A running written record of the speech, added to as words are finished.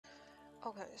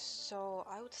Okay, so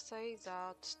I would say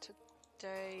that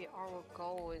today our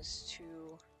goal is to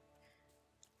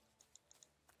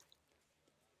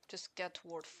just get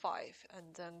toward 5 and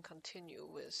then continue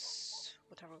with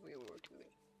whatever we were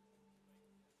doing.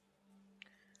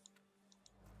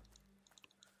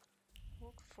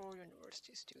 Work for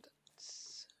university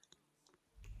students.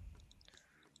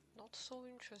 Not so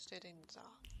interested in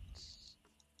that.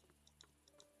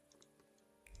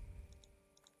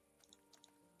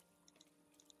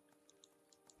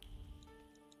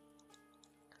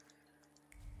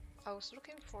 I was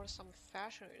looking for some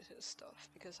fashion-related stuff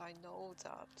because I know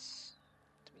that.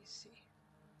 Let me see.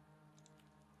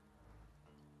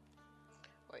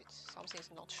 Wait,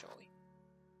 something's not showing.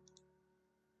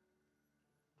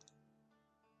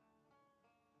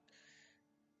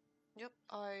 Yep,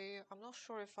 I'm not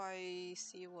sure if I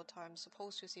see what I'm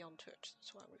supposed to see on Twitch,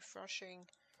 so I'm refreshing.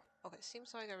 Okay,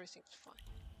 seems like everything's fine.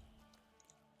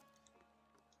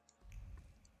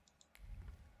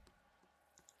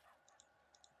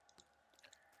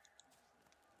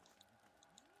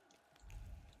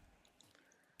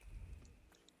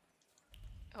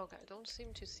 Okay, I don't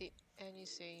seem to see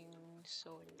anything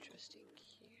so interesting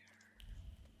here.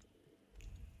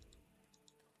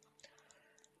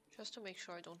 Just to make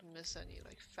sure I don't miss any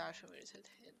like fashion-related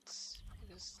hints,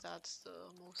 because that's the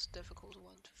most difficult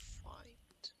one to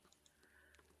find.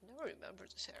 I never remember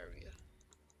this area.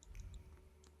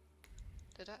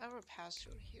 Did I ever pass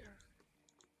through here?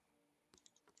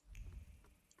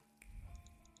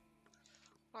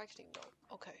 Likely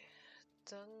no. Okay,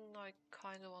 then I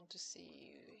kind of want to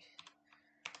see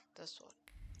this one.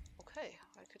 Okay,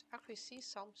 I could actually see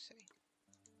something.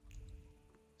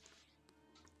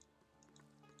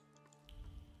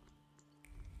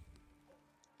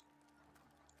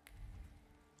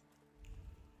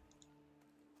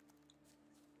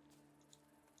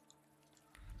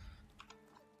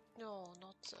 No,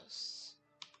 not this.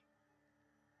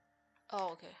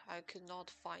 Oh, okay, I could not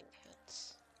find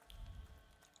hints.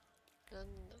 Then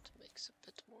that makes a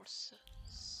bit more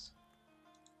sense.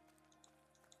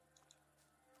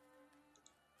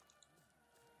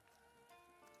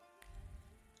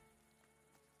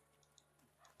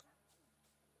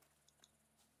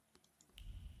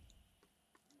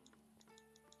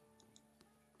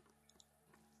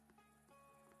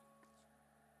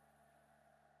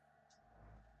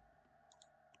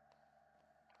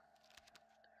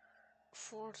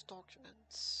 Forged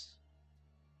documents.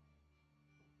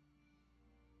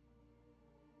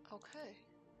 Okay.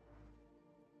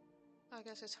 I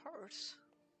guess it's hers.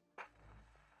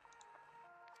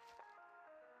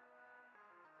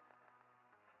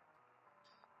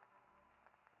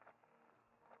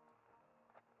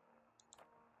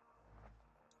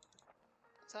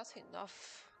 That's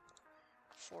enough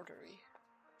forgery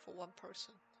for one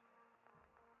person.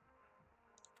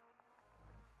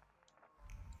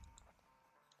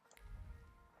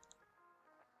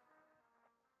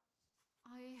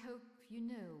 I hope you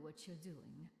know what you're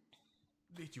doing.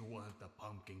 Did you want a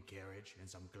pumpkin carriage and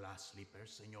some glass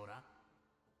slippers, senora?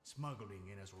 Smuggling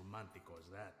ain't as romantic as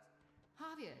that.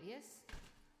 Javier, yes?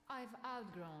 I've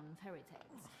outgrown fairy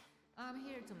tales. I'm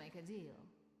here to make a deal.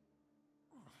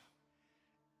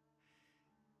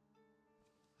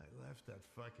 I left that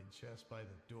fucking chest by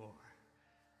the door.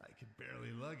 I could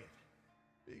barely lug it.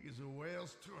 Big as a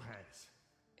whale's trapeze.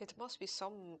 It must be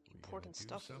some important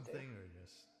stuff in there. Do something or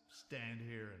just stand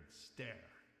here and stare?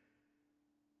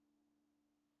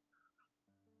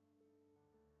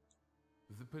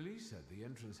 The police at the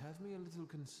entrance have me a little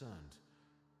concerned.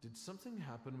 Did something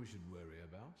happen we should worry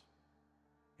about?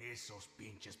 Esos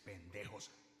pinches pendejos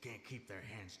can't keep their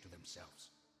hands to themselves.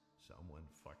 Someone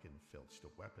fucking filched a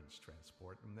weapons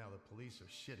transport and now the police are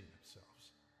shitting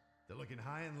themselves. They're looking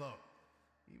high and low,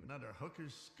 even under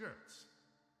hookers' skirts.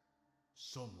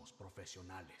 Somos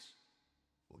profesionales.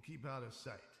 We'll keep out of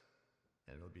sight,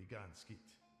 and it'll be gone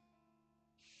skeet.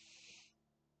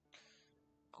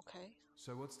 Okay.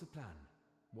 So what's the plan?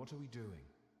 What are we doing?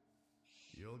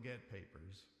 You'll get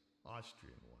papers,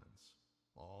 Austrian ones.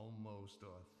 Almost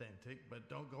authentic, but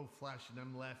don't go flashing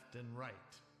them left and right.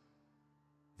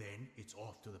 Then it's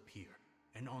off to the pier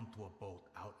and onto a boat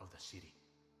out of the city.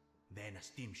 Then a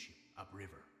steamship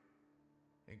upriver.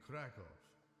 In Krakow,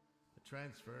 a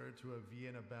transfer to a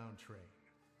Vienna-bound train.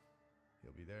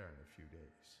 He'll be there in a few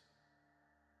days.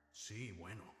 Sí,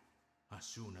 bueno. As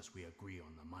soon as we agree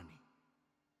on the money.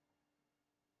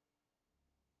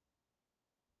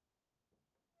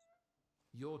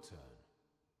 Your turn.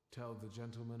 Tell the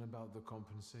gentleman about the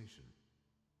compensation.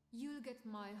 You'll get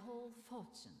my whole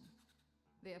fortune.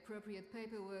 The appropriate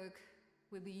paperwork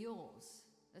will be yours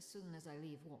as soon as I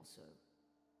leave Warsaw.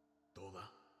 Toda?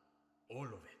 All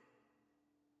of it?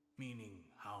 Meaning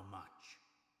how much?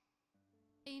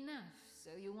 Enough, so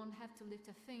you won't have to lift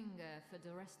a finger for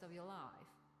the rest of your life.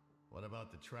 What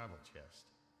about the travel chest?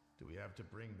 Do we have to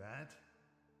bring that?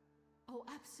 Oh,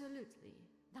 absolutely.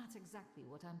 That's exactly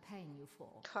what I'm paying you for.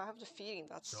 I have the feeling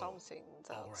that's So, something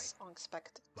all that's right.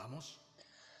 unexpected. Vamos?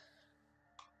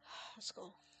 Let's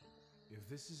go. If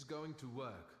this is going to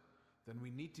work, then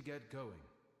we need to get going.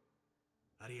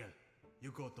 Ariel,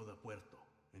 you go to the puerto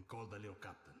and call the little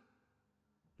captain.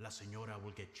 La Señora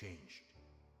will get changed,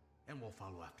 and we'll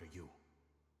follow after you.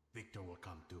 Victor will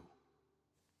come too.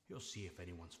 He'll see if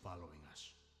anyone's following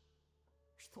us.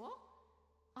 Что?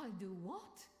 I'll do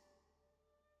what?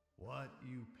 What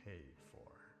you paid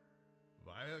for.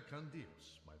 Vaya con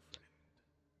Dios, my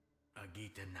friend.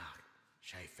 Agite Nacht,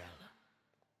 Scheifele.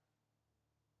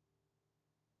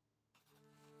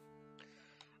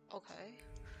 Okay.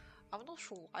 I'm not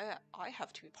sure why I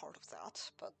have to be part of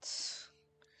that, but...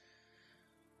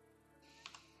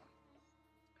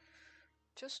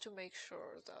 just to make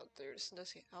sure that there's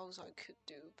nothing else I could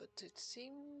do, but it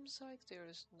seems like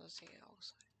there's nothing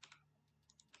else.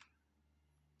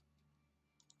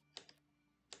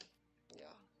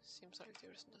 Yeah, seems like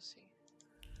there's nothing.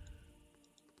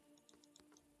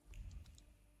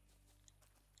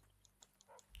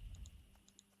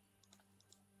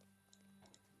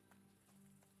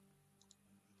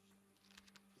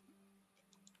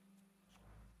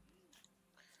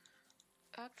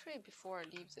 Actually, before I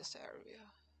leave this area,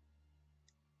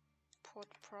 Port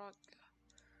Prague.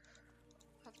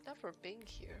 I've never been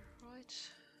here, right?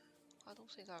 I don't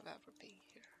think I've ever been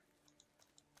here.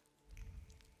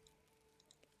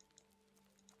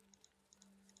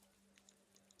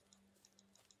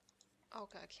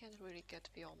 Okay, I can't really get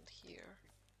beyond here.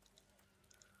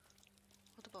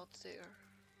 What about there?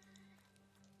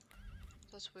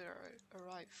 That's where I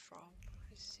arrived from,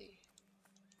 I see.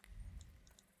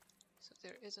 So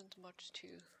there isn't much to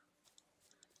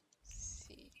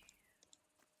see.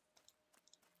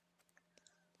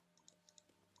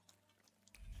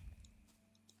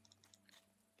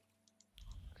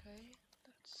 Okay,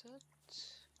 that's it.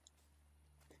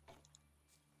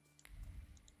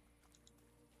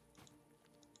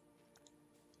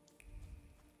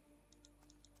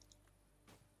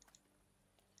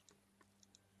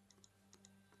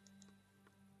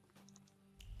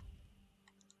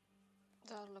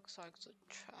 That looks like the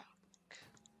track,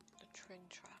 the train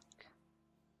track.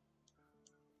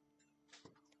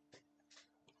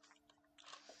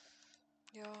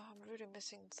 Yeah, I'm really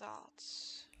missing that.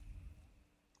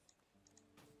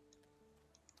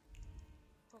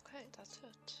 Okay, that's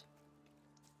it.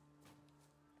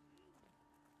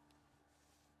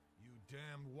 You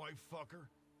damned wife fucker.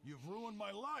 You've ruined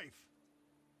my life.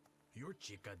 Your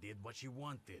chica did what she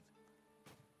wanted.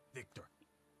 Victor,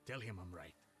 tell him I'm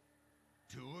right.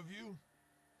 Two of you?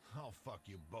 I'll fuck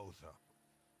you both up.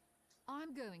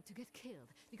 I'm going to get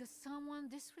killed because someone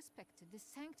disrespected the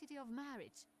sanctity of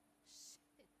marriage.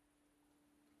 Shit.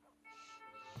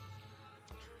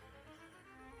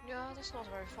 Yeah, that's not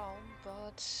very fun,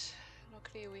 but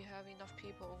luckily we have enough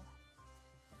people.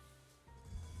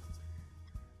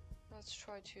 Let's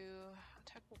try to...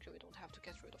 Technically we don't have to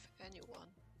get rid of anyone.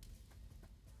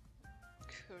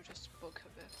 Could just book a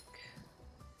Vic.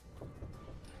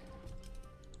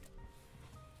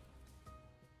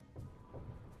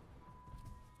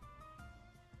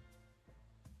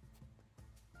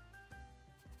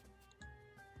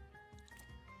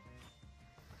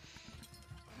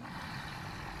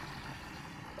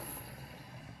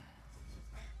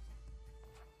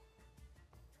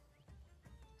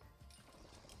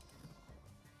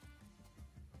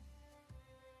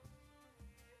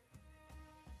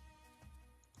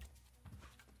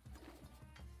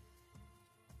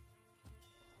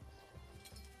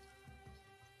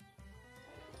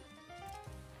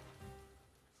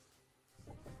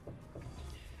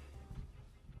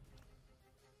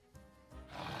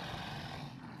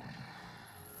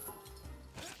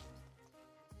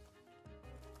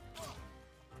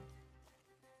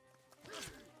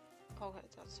 Okay,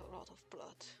 that's a lot of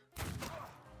blood.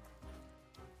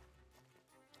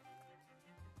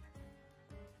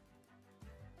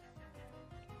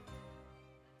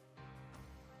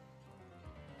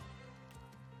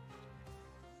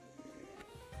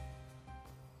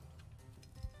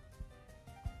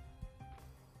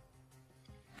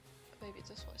 Maybe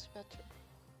this one's better.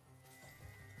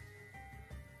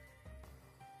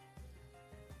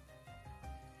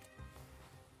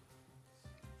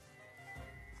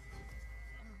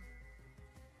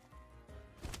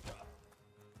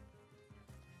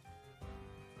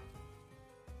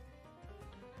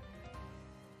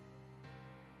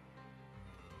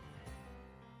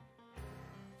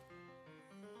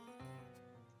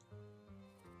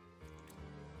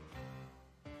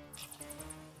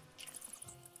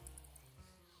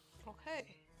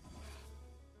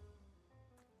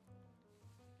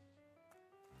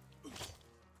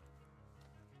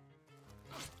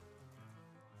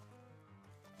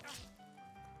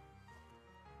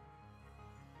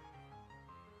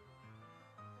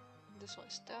 this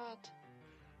one's dead.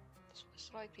 This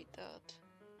one's likely dead.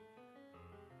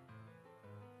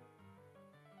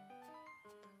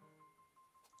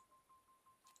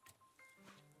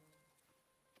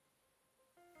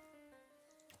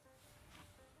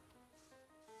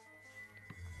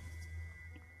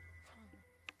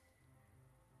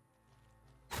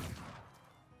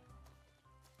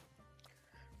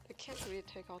 I can't really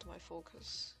take out my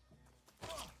focus,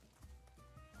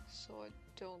 so I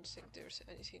don't think there's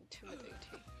anything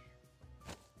intimidating.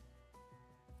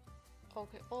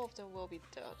 Okay, all of them will be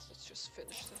dead. Let's just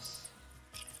finish this.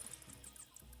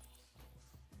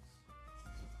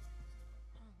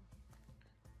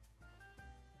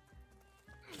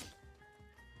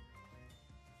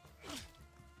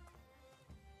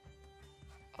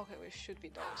 Okay, we should be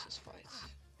done with this fight.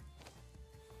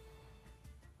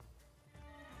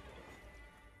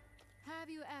 Have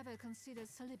you ever considered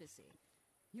celibacy?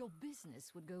 Your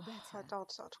business would go I better.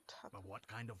 doubt that would happen. But what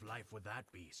kind of life would that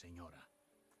be, Senora?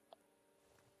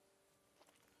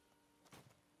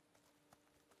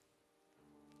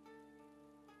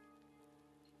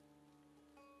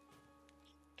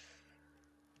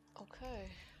 Okay,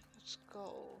 let's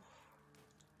go.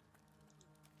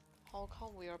 How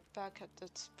come we are back at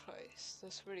this place?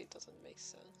 This really doesn't make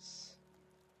sense.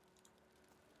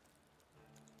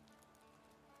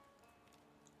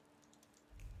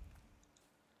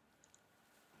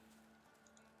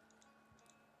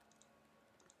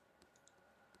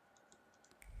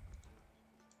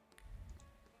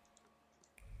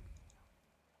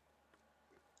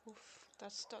 Oof,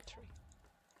 that's stuttering.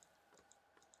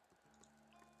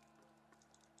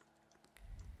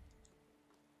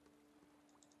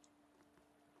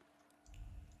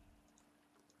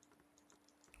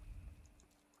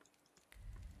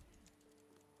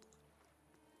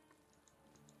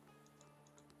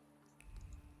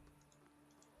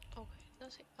 Okay,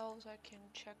 nothing else I can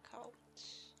check out.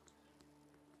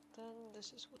 Then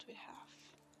this is what we have.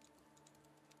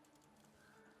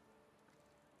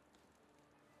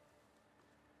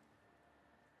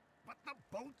 But the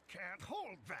boat can't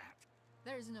hold that.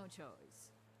 There's no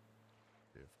choice.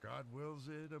 If God wills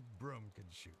it, a broom can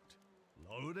shoot.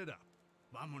 Load it up.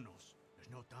 Vámonos. There's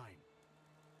no time.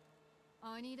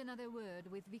 I need another word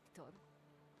with Victor.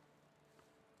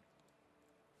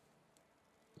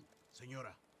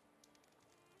 Senora,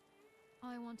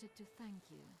 I wanted to thank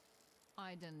you.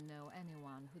 I don't know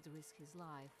anyone who'd risk his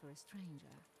life for a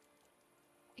stranger.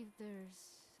 If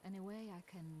there's any way I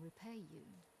can repay you,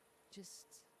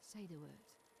 just say the word.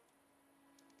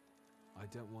 I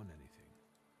don't want anything.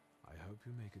 I hope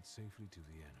you make it safely to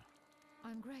Vienna.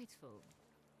 I'm grateful,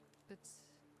 but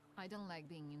I don't like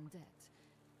being in debt.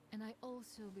 And I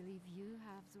also believe you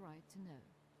have the right to know.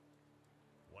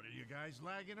 What are you guys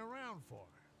lagging around for?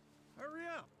 Hurry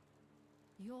up!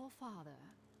 Your father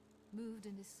moved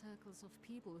in the circles of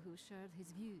people who shared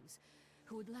his views,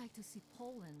 who would like to see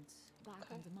Poland back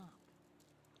on the map.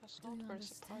 That's Do not you very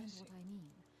understand surprising. what I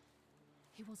mean?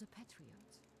 He was a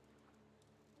patriot.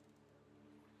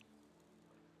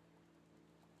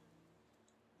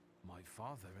 My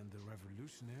father and the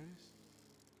revolutionaries?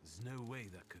 There's no way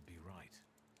that could be right.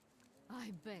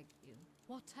 I beg you.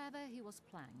 Whatever he was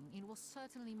planning, it was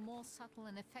certainly more subtle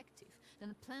and effective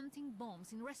than planting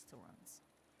bombs in restaurants.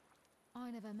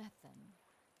 I never met them.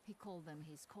 He called them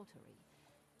his coterie.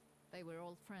 They were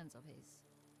old friends of his.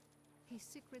 He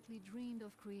secretly dreamed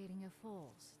of creating a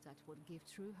force that would give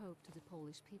true hope to the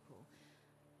Polish people,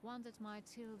 one that might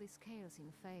tilt the scales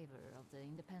in favor of the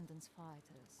independence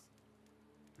fighters.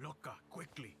 Loca,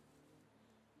 quickly.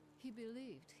 He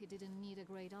believed he didn't need a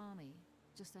great army,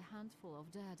 just a handful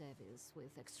of daredevils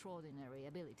with extraordinary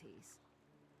abilities.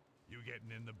 You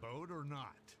getting in the boat or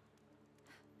not?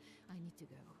 I need to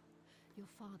go. Your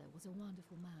father was a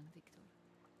wonderful man, Victor.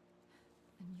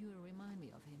 And you remind me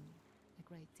of him a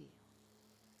great deal.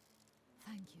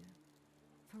 Thank you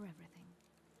for everything.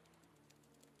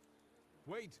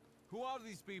 Wait! Who are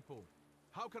these people?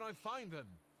 How can I find them?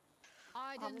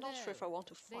 I don't I'm not know. sure if I want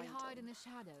to They find hide them. in the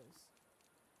shadows.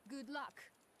 Good luck.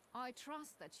 I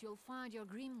trust that you'll find your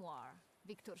grimoire,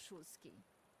 Victor Szulski.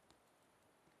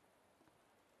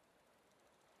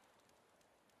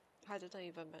 I didn't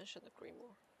even mention the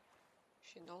grimoire.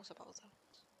 She knows about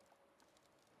that.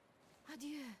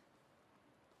 Adieu.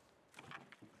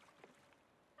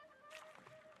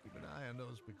 Keep an eye on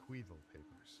those bequeathal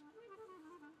papers.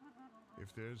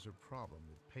 If there's a problem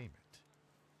with payment,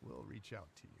 we'll reach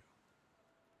out to you.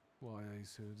 Why are you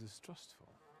so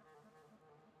distrustful?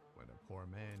 When a poor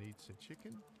man eats a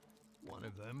chicken, one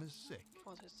of them is sick.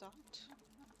 What is that?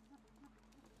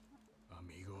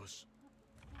 Amigos.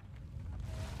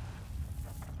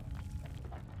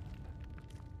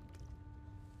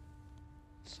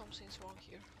 Something's wrong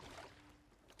here.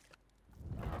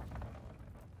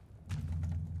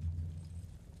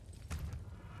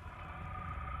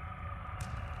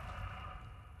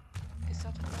 Is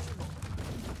that an animal?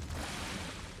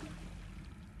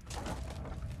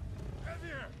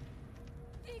 Heavier!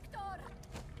 Victor!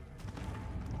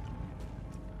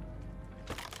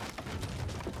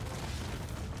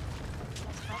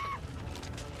 What's happening?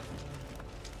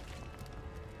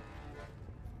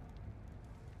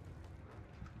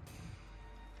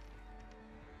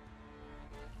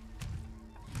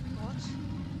 What?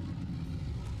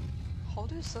 How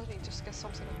do you suddenly just get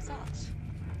something like that?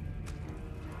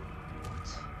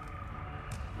 What?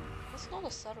 That's not a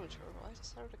Thaumaturge, right? A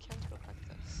Thaumaturge can't look like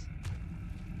this.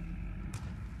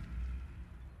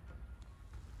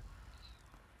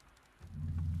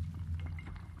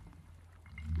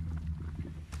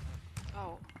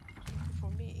 Oh,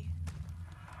 for me.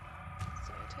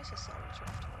 So it is a Thaumaturge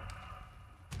after all.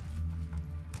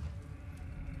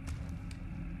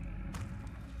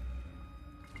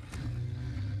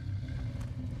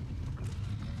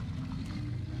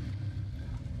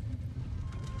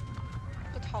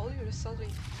 But how do you suddenly...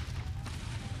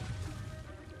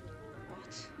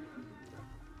 What?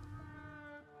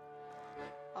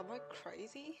 Am I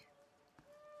crazy?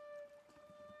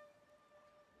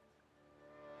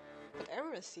 But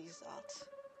everyone sees that.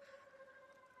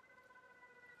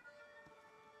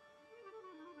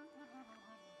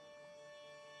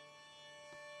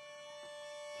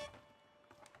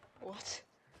 What?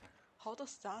 How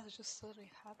does that just suddenly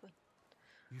happen?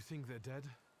 You think they're dead?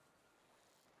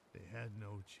 They had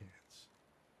no chance.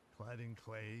 Clad in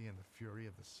clay and the fury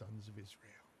of the sons of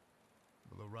Israel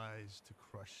will arise to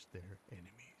crush their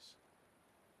enemies.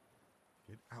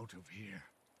 Get out of here.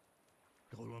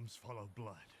 Golems follow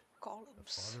blood. The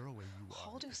Golems. farther away you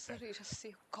are, How do you the suddenly better. just see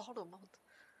a golem out?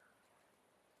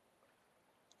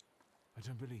 I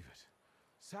don't believe it.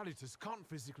 Salutars can't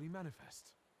physically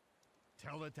manifest.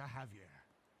 Tell it to Javier.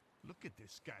 Look at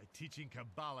this guy teaching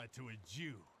Kabbalah to a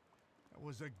Jew. That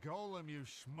was a golem, you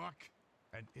schmuck.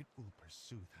 And it will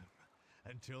pursue them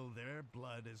until their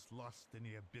blood is lost in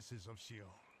the abysses of Sheol.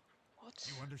 What?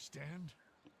 You understand?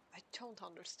 I don't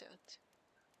understand.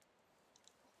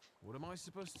 What am I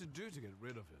supposed to do to get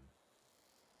rid of him?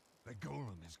 The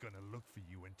golem is gonna look for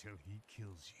you until he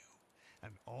kills you,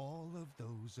 and all of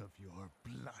those of your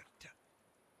blood.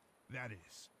 That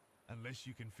is, unless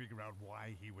you can figure out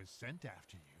why he was sent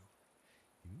after you.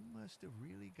 You must have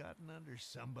really gotten under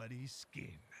somebody's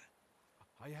skin.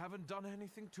 I haven't done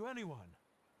anything to anyone.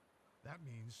 That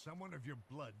means someone of your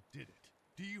blood did it.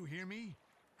 Do you hear me?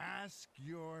 Ask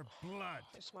your blood.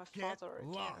 It's my Get father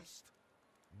again. lost.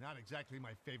 Not exactly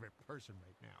my favorite person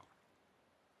right now.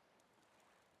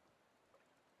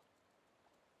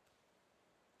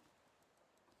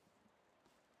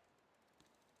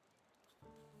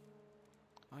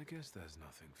 I guess there's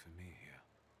nothing for me here.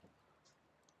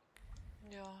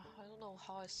 Yeah, I don't know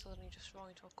how I suddenly just run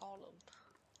into a golem.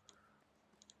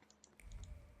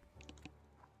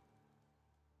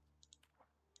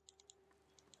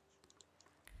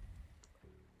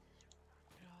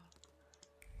 Yeah,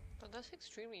 but that's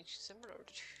extremely similar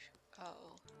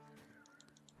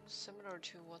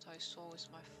to what I saw with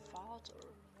my father,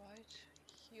 right?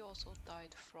 He also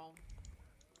died from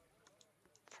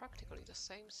practically the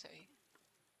same thing.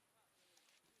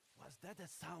 Was that the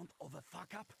sound of a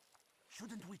fuck-up?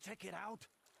 Shouldn't we check it out?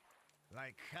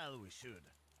 Like hell we should.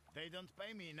 They don't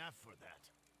pay me enough for that.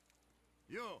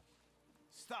 You!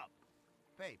 Stop!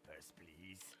 Papers,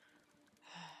 please.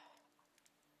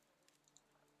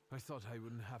 I thought I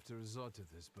wouldn't have to resort to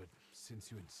this, but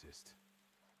since you insist.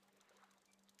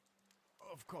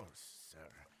 Of course, sir.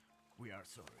 We are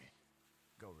sorry.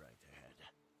 Go right ahead.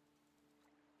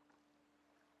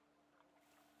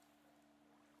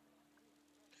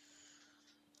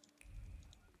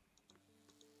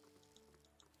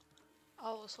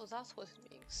 Oh, so that's what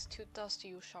it means. To dust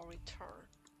you shall return.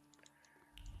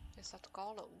 Is that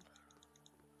golem?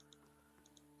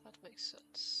 That makes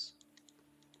sense.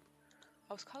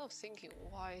 I was kind of thinking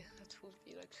why that would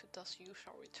be like to dust you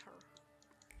shall return.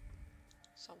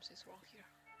 Something's wrong here.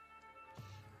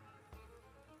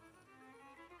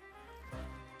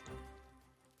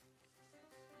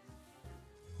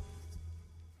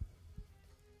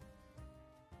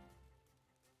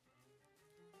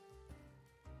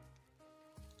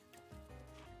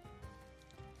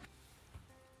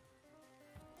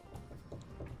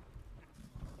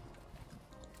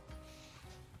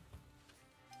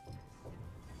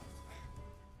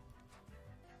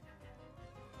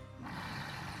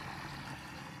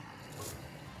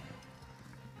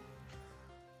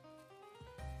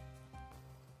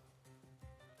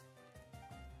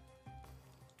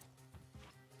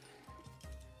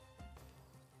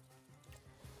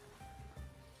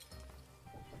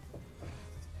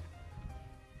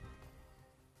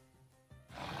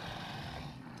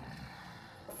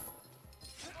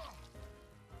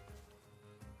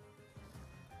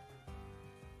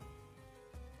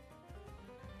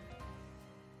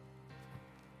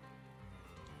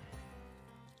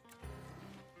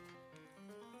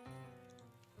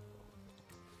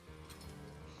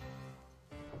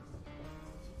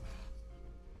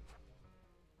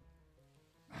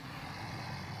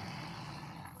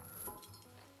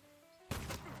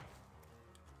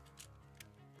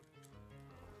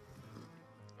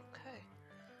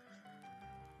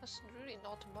 There's really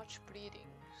not much bleeding,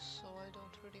 so I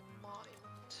don't really mind.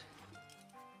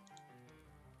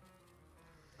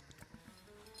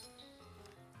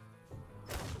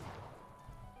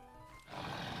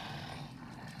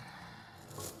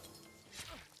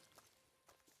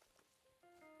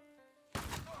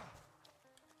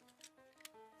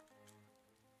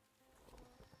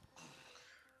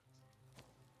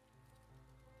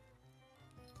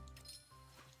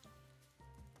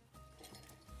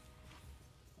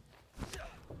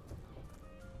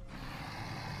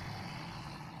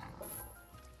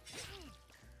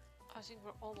 I think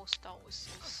we're almost done with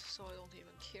this, so I don't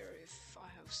even care if I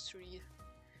have 3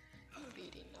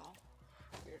 bleeding now.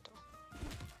 We're done.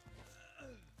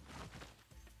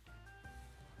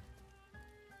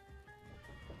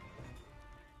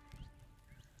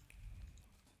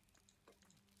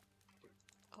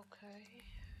 Okay,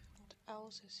 what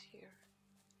else is here?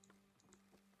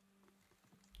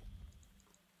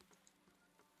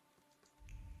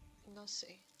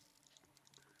 Nothing.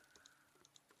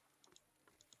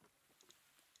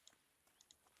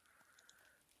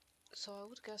 So I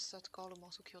would guess that Gollum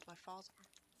also killed my father.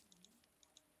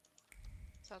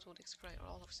 That would explain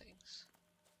a lot of things.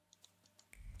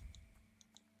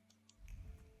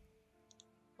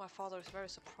 My father is very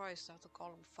surprised that the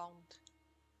Gollum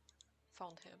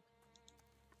found him.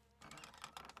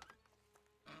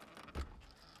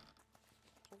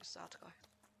 Who's that guy?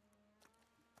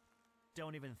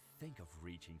 Don't even think of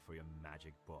reaching for your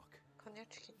magic book.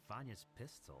 Konechkin. Vanya's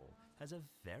pistol has a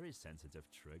very sensitive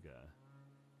trigger.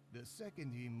 The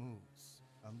second he moves,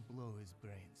 I'll blow his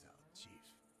brains out,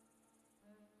 Chief.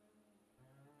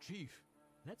 Chief,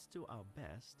 Let's do our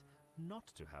best not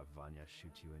to have Vanya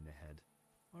shoot you in the head.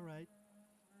 All right?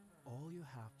 All you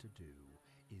have to do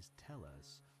is tell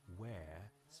us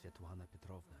where Svetlana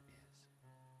Petrovna is.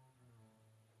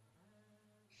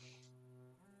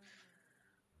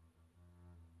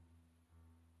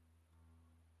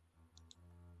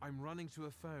 I'm running to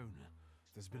a phone.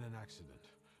 There's been an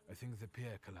accident. I think the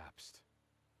pier collapsed.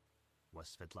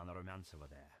 Was Svetlana Rumyantseva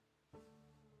there?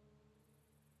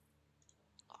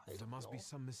 There must be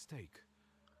some mistake,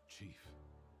 Chief.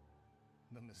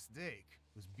 The mistake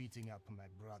was beating up my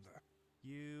brother.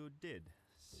 You did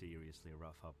seriously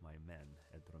rough up my men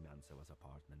at Rumyantseva's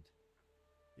apartment.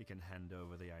 You can hand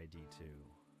over the ID too.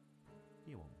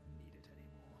 You won't need it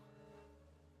anymore.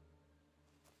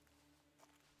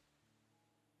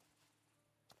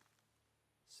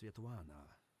 Svetlana.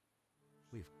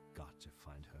 We've got to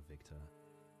find her, Victor.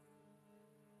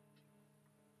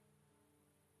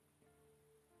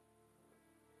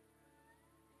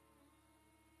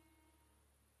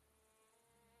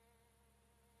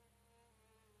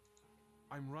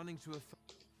 I'm running to a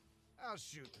I'll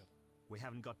shoot him. We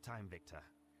haven't got time, Victor.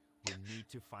 We need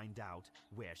to find out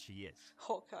where she is.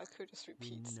 Okay, I could just We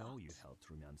repeat know that. you helped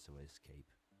Rumyantseva escape.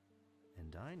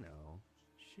 And I know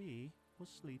she was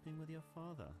sleeping with your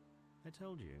father. I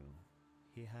told you,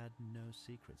 he had no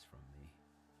secrets from me.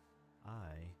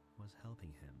 I was helping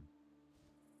him.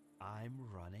 I'm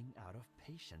running out of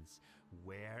patience.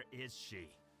 Where is she?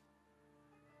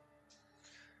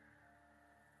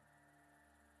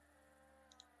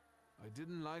 I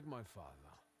didn't like my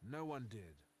father. No one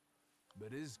did.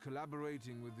 But his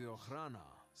collaborating with the Okhrana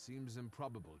seems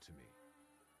improbable to me.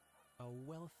 A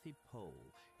wealthy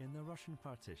Pole in the Russian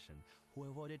partition who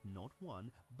avoided not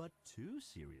one, but 2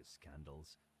 serious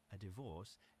scandals, a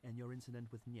divorce and your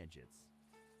incident with Niedzhits.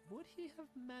 Would he have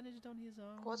managed on his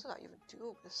own? What did I even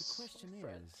do with The question my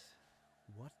friend? is,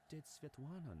 what did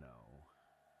Svetlana know?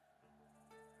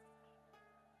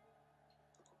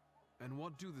 And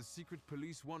what do the secret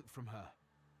police want from her?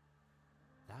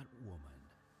 That woman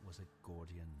was a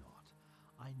Gordian knot.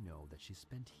 I know that she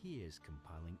spent years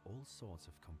compiling all sorts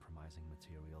of compromising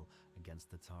material against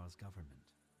the Tsar's government.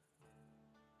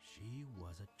 She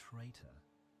was a traitor.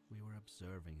 We were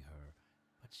observing her,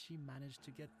 but she managed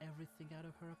to get everything out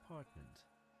of her apartment.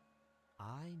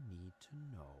 I need to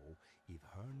know if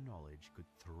her knowledge could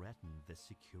threaten the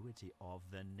security of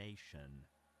the nation.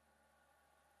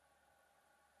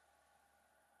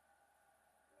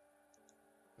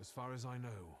 As far as I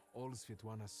know, all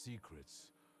Svetlana's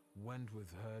secrets went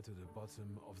with her to the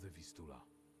bottom of the Vistula.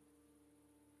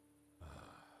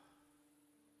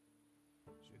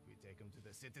 Should we take him to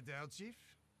the Citadel, Chief?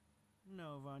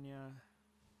 No, Vanya.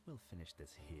 We'll finish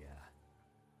this here.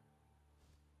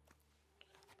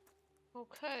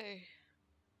 Okay.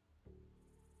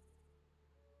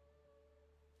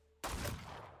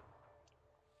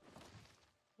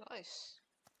 Nice.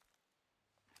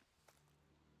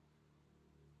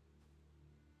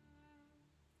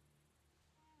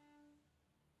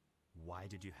 Why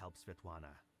did you help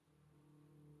Svetlana?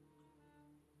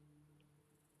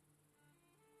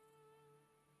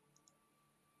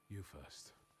 You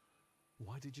first.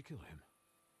 Why did you kill him?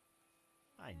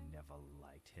 I never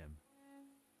liked him.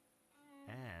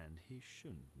 And he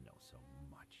shouldn't know so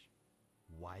much.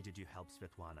 Why did you help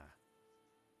Svetlana?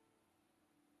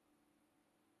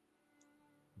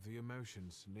 The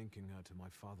emotions linking her to my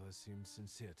father seemed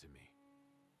sincere to me.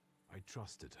 I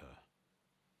trusted her.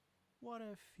 What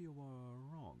if you were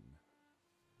wrong?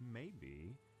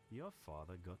 Maybe your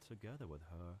father got together with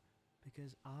her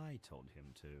because I told him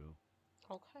to.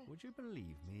 Okay. Would you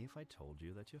believe me if I told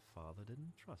you that your father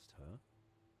didn't trust her?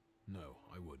 No,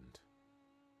 I wouldn't.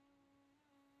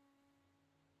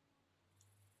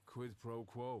 Quid pro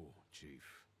quo,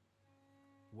 Chief.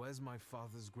 Where's my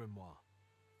father's grimoire?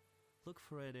 Look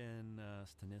for it in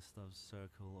Stanislav's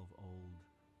circle of old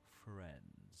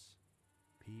friends.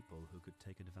 People who could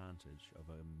take advantage of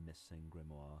a missing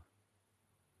grimoire.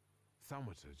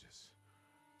 Thaumaturges.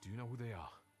 Do you know who they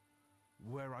are?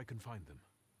 Where I can find them?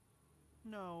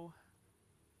 No,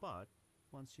 but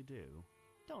once you do,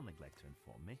 don't neglect to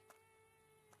inform me.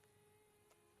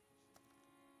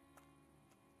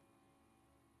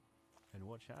 And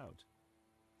watch out.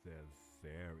 They're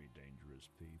very dangerous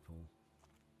people.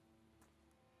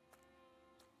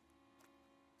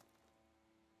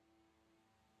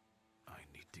 I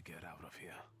need to get out of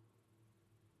here.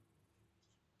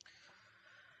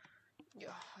 Yeah,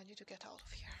 I need to get out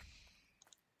of here.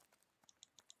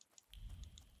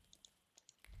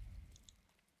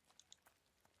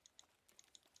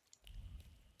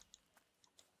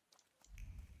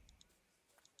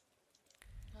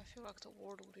 I feel like the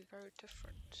world will be very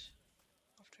different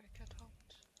after I get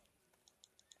out.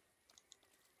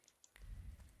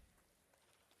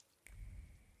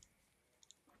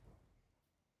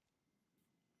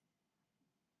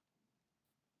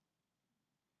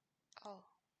 Oh,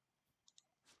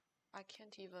 I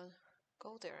can't even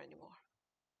go there anymore.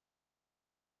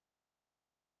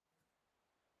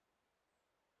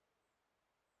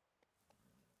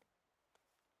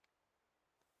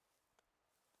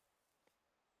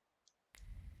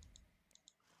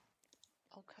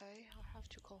 Okay, I have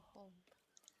to go home.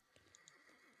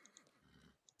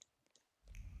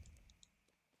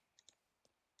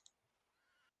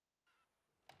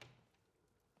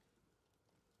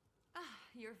 Ah,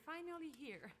 you're finally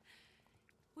here.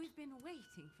 We've been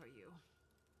waiting for you.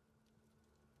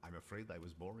 I'm afraid I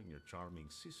was boring your charming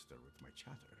sister with my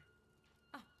chatter.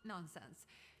 Ah, nonsense.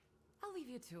 I'll leave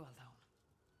you two alone.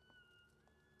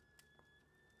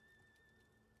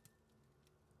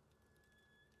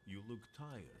 You look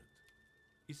tired.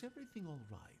 Is everything all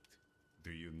right?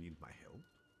 Do you need my help?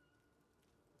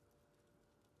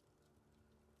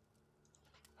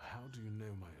 How do you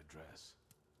know my address?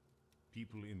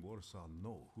 People in Warsaw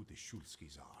know who the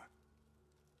Shulskis are.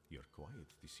 You're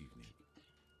quiet this evening.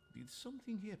 Did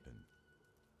something happen?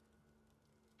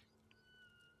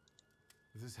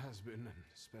 This has been an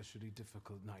especially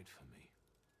difficult night for me.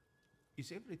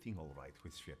 Is everything all right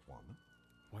with Svetlana?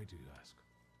 Why do you ask?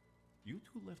 You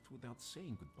two left without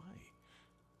saying goodbye.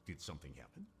 Did something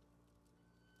happen?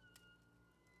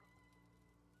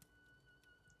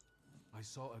 I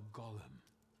saw a golem.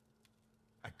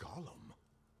 A golem?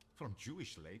 From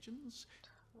Jewish legends?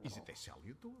 No. Is it a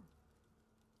salutor?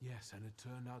 Yes, and it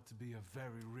turned out to be a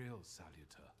very real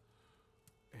salutor.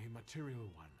 A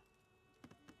material one.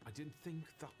 I didn't think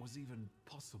that was even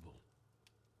possible.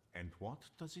 And what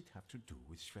does it have to do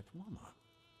with Svetlana?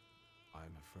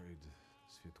 I'm afraid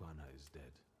Svetlana is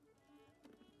dead.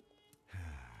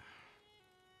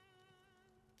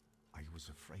 I was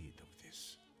afraid of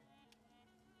this.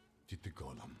 Did the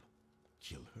golem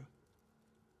kill her?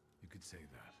 You could say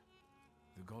that.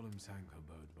 The golem sank her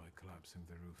boat by collapsing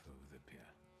the roof over the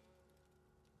pier.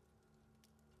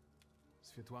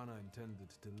 Svetlana intended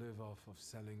to live off of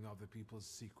selling other people's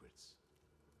secrets.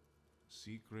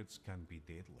 Secrets can be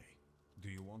deadly. Do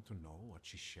you want to know what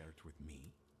she shared with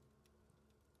me?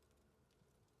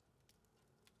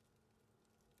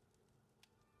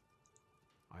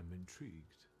 I'm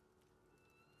intrigued.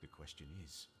 The question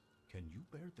is, can you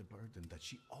bear the burden that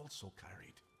she also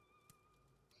carried?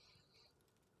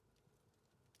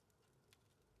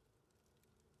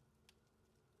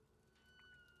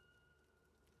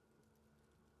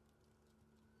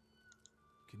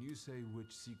 Can you say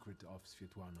which secret of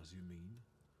Svetlana's you mean?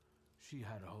 She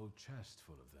had a whole chest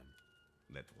full of them.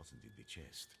 That wasn't in the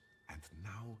chest. And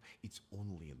now it's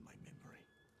only in my memory.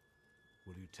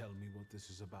 Will you tell me what this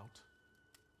is about?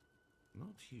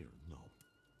 Not here, no.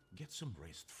 Get some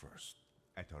rest first.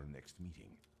 At our next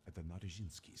meeting, at the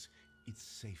Narizhinskis. It's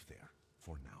safe there,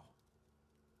 for now.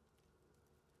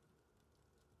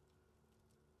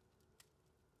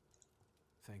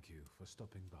 Thank you for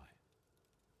stopping by.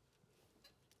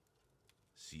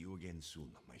 See you again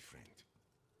soon, my friend.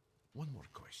 One more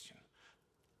question.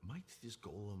 Might this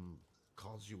golem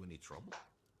cause you any trouble?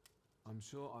 I'm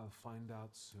sure I'll find out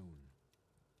soon.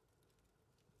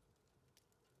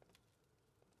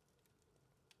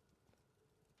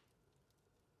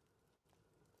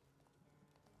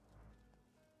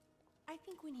 I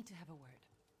think we need to have a word.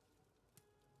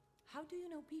 How do you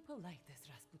know people like this,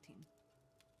 Rasputin?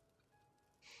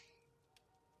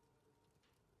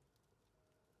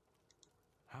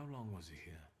 How long was he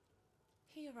here?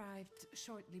 He arrived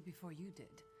shortly before you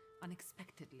did.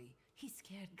 Unexpectedly, he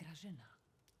scared Grażyna.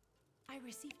 I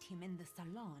received him in the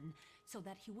salon so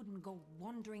that he wouldn't go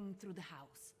wandering through the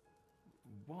house.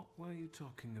 What were you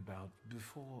talking about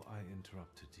before I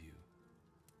interrupted you?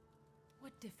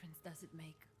 What difference does it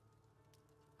make?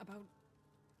 About...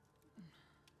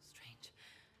 Strange.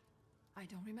 I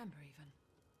don't remember even.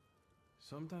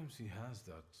 Sometimes he has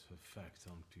that effect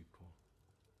on people.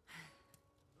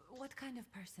 What kind of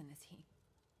person is he?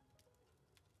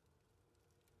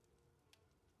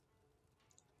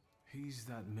 He's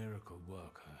that miracle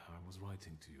worker I was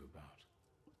writing to you about.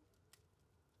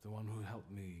 The one who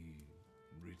helped me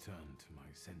return to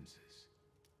my senses.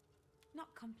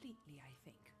 Not completely, I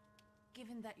think.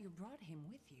 Given that you brought him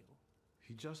with you.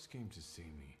 He just came to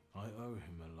see me. I owe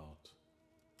him a lot.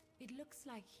 It looks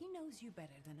like he knows you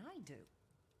better than I do.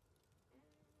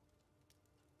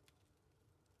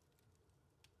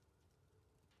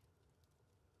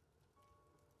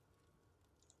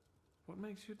 What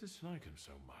makes you dislike him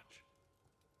so much?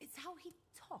 It's how he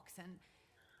talks and...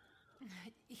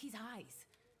 his eyes.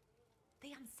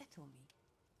 They unsettle me.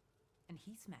 And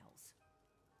he smells.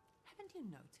 Haven't you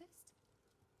noticed?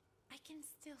 I can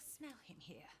still smell him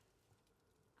here.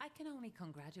 I can only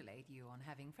congratulate you on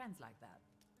having friends like that.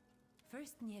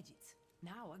 First Niedzic,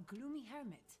 now a gloomy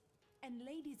hermit. And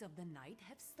ladies of the night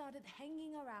have started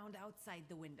hanging around outside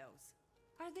the windows.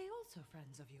 Are they also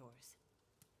friends of yours?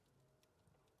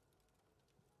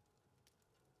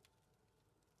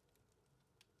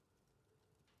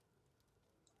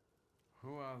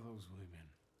 Who are those women?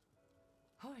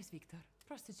 Whores, Victor.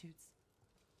 Prostitutes.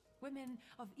 Women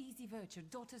of easy virtue,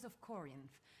 daughters of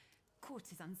Corinth.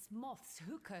 Courtesans, moths,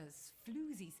 hookers,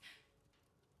 floozies.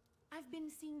 I've been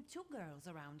seeing 2 girls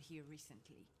around here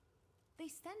recently. They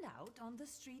stand out on the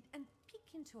street and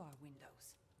peek into our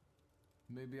windows.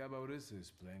 Maybe Abaurisa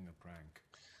is playing a prank.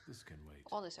 This can wait.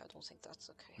 Honestly, I don't think that's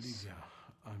the case. Lydia,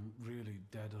 I'm really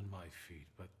dead on my feet,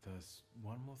 but there's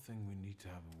one more thing we need to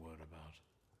have a word about.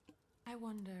 I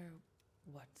wonder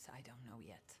what I don't know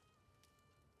yet.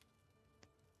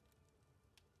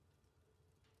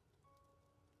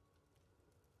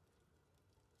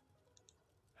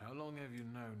 How long have you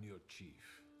known your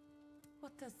chief?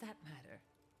 What does that matter?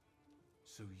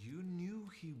 So you knew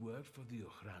he worked for the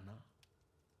Ochrana?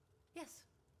 Yes.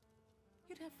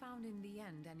 You'd have found in the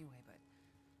end anyway, but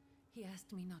he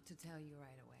asked me not to tell you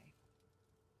right away.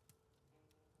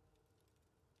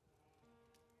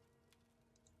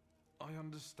 I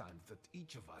understand that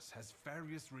each of us has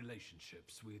various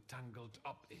relationships we're tangled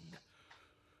up in.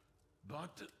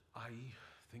 But I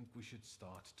think we should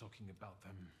start talking about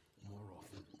them more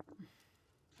often.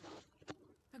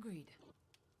 Agreed.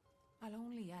 I'll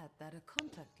only add that a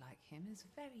contact like him is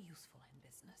very useful in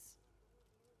business.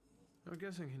 I'm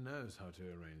guessing he knows how to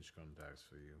arrange contacts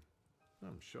for you.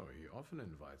 I'm sure he often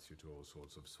invites you to all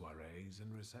sorts of soirees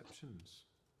and receptions,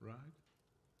 right?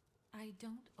 I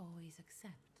don't always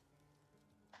accept.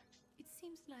 It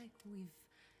seems like we've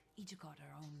each got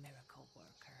our own miracle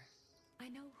worker. I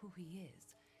know who he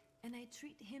is, and I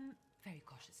treat him very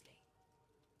cautiously.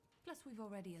 Plus, we've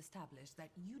already established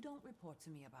that you don't report to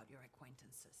me about your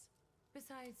acquaintances.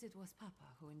 Besides, it was Papa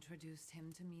who introduced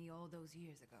him to me all those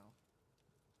years ago.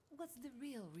 What's the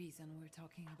real reason we're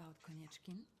talking about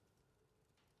Konieczkin?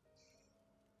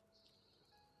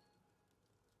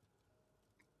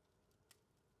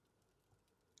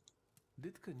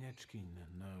 Did Konieczkin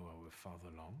know our father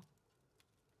long?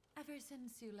 Ever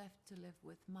since you left to live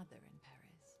with Mother in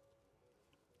Paris.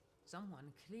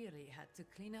 Someone clearly had to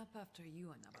clean up after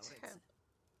you and Abaurisa.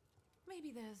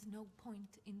 Maybe there's no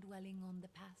point in dwelling on the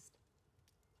past.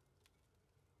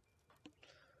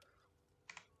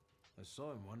 I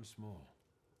saw him once more,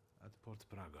 at Port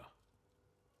Praga.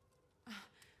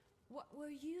 What were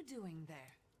you doing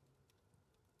there?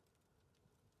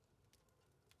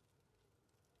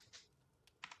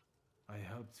 I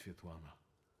helped Svetlana.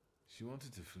 She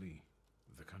wanted to flee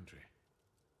the country.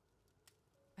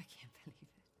 I can't believe it.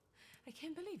 I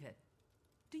can't believe it.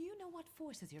 Do you know what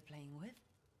forces you're playing with?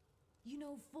 You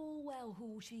know full well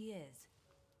who she is.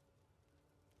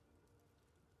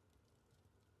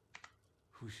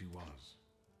 Who she was.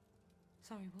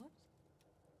 Sorry, what?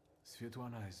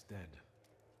 Svetlana is dead.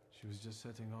 She was just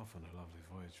setting off on a lovely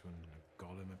voyage when a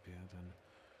golem appeared and...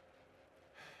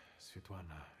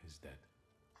 Svetlana is dead.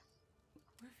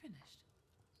 We're finished.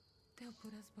 They'll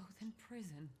put us both in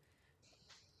prison.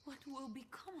 What will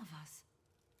become of us?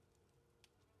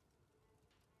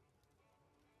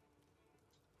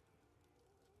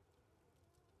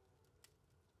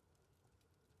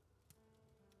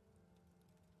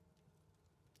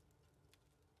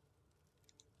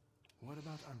 What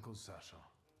about Uncle Sasha?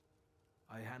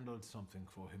 I handled something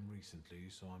for him recently,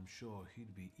 so I'm sure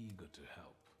he'd be eager to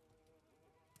help.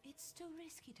 It's too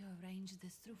risky to arrange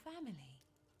this through family.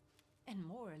 And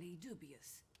morally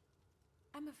dubious.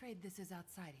 I'm afraid this is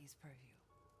outside his purview.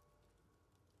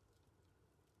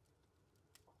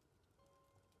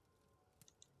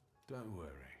 Don't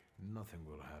worry, nothing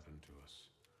will happen to us.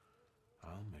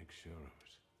 I'll make sure of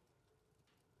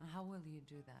it. How will you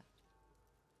do that?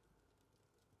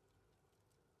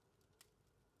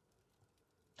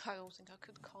 I don't think I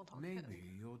could count on him. Maybe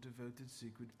your devoted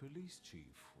secret police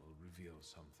chief will reveal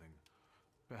something.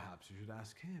 Perhaps you should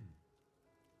ask him.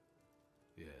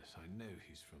 Yes, I know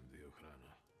he's from the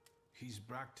Okhrana. He's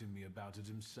bragged to me about it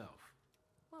himself.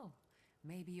 Well,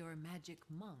 maybe your magic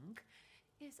monk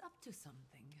is up to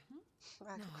something.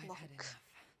 Magic No, I've monk. had enough.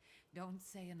 Don't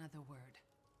say another word.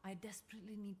 I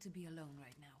desperately need to be alone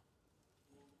right now.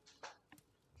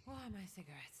 Where are my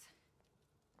cigarettes?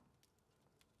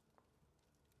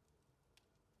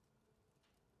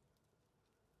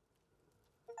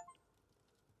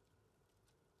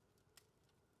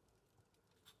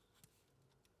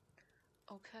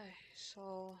 Okay,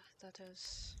 so that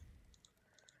is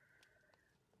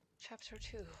chapter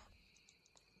 2.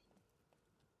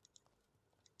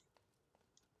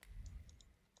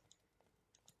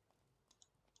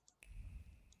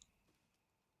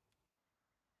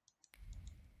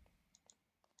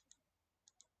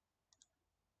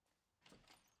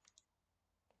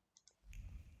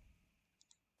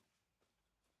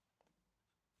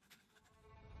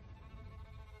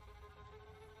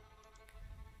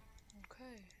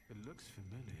 Okay. It looks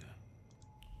familiar,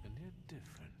 and yet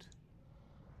different.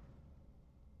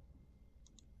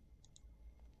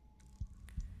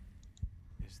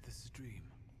 Is this a dream?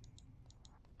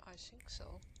 I think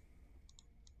so.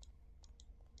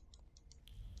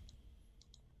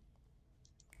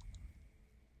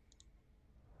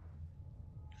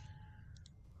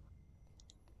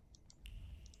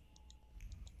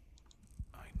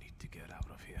 I need to get out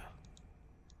of here.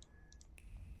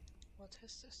 What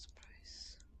is this place?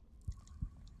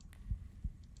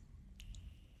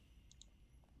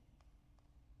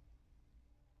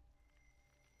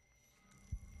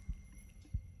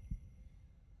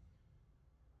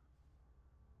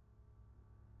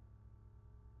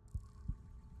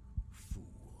 Fool.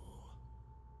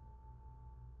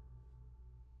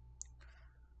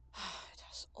 It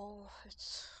has all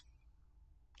its...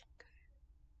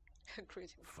 Okay.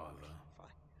 Greeting Father. Fine.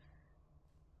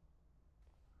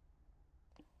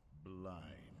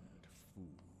 Blind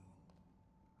fool.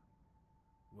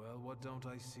 Well, what don't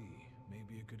I see?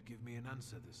 Maybe you could give me an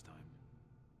answer this time.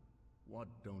 What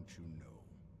don't you know?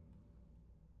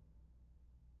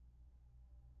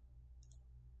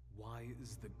 Why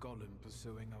is the golem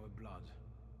pursuing our blood?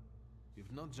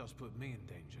 You've not just put me in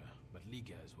danger, but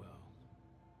Liga as well.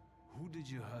 Who did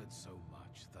you hurt so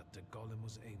much that the golem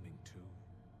was aiming to?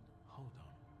 Hold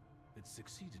on. It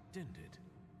succeeded, didn't it?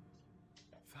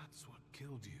 That's what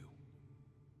killed you.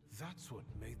 That's what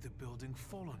made the building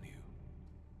fall on you.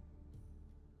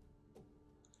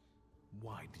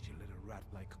 Why did you let a rat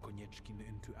like Konieczkin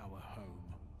into our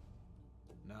home?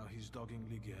 Now he's dogging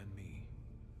Liga and me.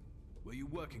 Were you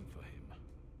working for him?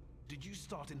 Did you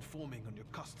start informing on your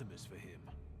customers for him?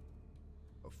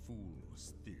 A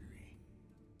fool's theory.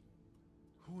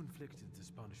 Who inflicted this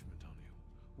punishment on you?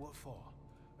 What for?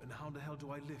 And how the hell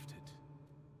do I lift it?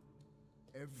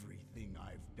 Everything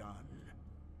I've done.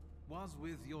 Was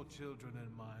with your children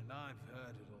in mind. I've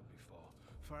heard it all before.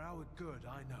 For our good,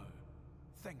 I know.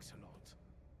 Thanks a lot.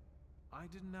 I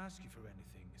didn't ask you for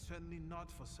anything. Certainly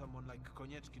not for someone like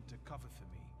Konieczkin to cover for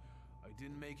me. I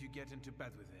didn't make you get into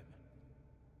bed with him.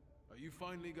 Are you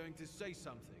finally going to say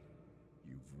something?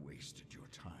 You've wasted your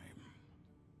time.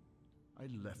 I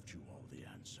left you all the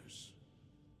answers.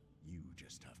 You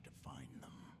just have to find them.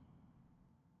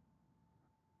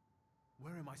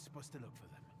 Where am I supposed to look for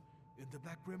them? In the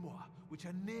Black Grimoire, which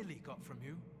I nearly got from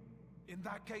you? In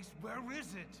that case, where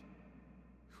is it?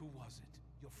 Who was it?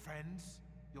 Your friends?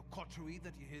 Your coterie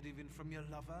that you hid even from your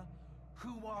lover?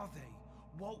 Who are they?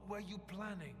 What were you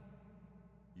planning?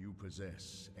 You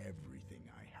possess everything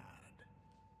I had.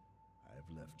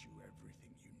 I've left you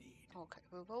everything you need. Okay,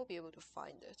 we will be able to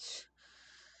find it.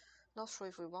 Not sure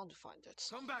if we want to find it.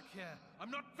 Come back here!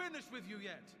 I'm not finished with you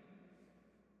yet!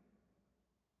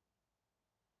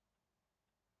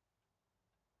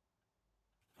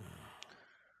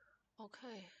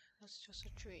 Okay, that's just a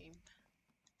dream.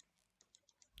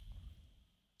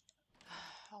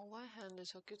 On one hand,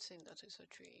 it's a good thing that it's a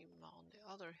dream. On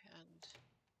the other hand,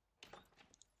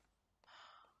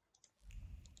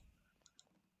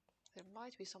 there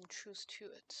might be some truth to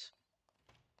it.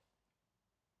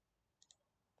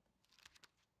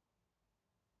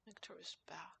 Victor is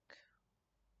back.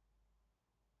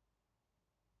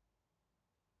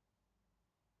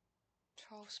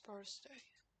 Charles' birthday.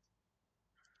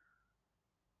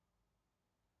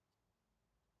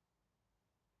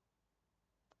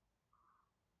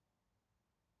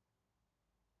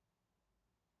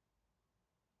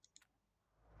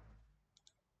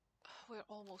 We're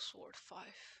almost Sword 5.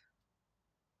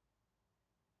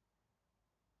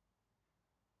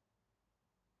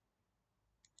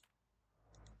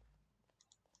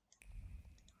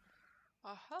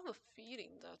 I have a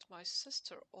feeling that my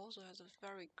sister also has a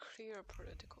very clear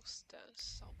political stance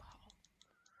somehow.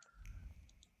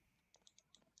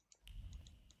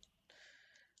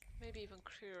 Maybe even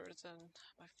clearer than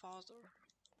my father.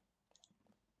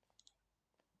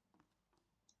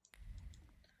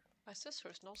 My sister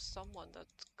is not someone that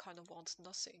kind of wants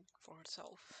nothing for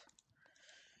herself.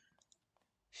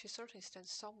 She certainly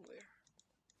stands somewhere.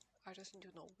 I just need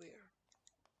to know where.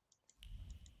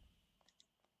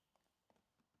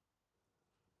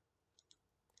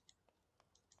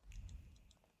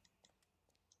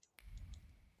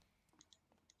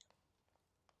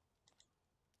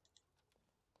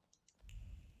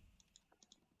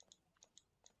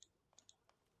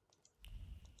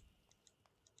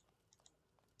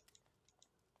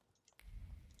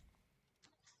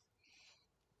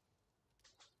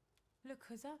 Look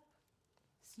who's up.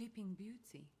 Sleeping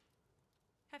Beauty.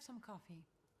 Have some coffee.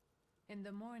 In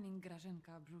the morning,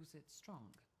 Grażynka brews it strong.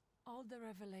 All the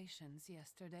revelations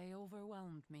yesterday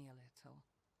overwhelmed me a little.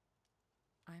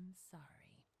 I'm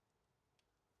sorry.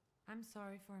 I'm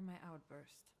sorry for my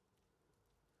outburst.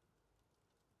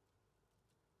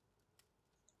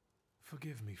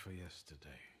 Forgive me for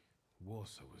yesterday.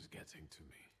 Warsaw was getting to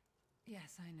me.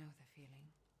 Yes, I know the feeling.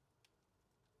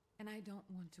 And I don't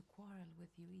want to quarrel with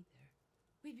you either.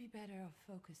 We'd be better off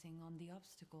focusing on the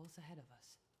obstacles ahead of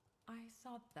us. I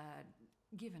thought that,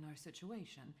 given our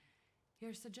situation,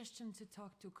 your suggestion to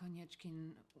talk to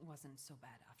Konieczkin wasn't so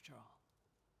bad after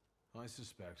all. I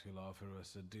suspect he'll offer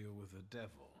us a deal with the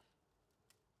devil.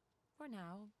 For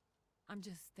now, I'm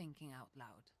just thinking out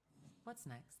loud. What's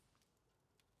next?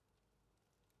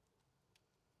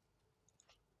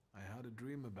 I had a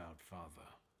dream about father.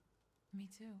 Me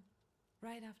too.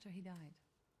 Right after he died.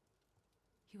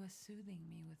 He was soothing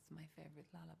me with my favorite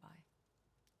lullaby.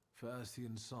 First he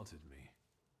insulted me,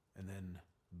 and then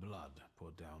blood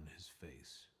poured down his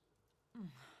face.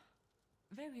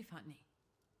 Very funny.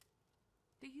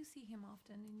 Do you see him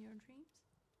often in your dreams?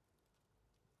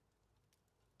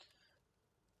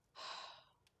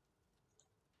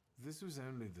 This was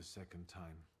only the second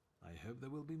time. I hope there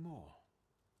will be more.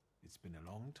 It's been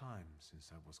a long time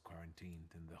since I was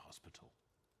quarantined in the hospital.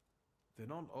 They're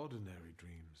not ordinary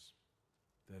dreams.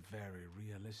 They're very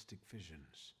realistic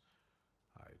visions.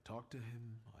 I talk to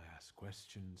him, I ask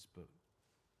questions, but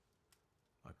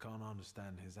I can't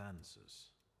understand his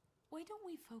answers. Why don't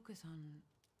we focus on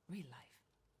real life?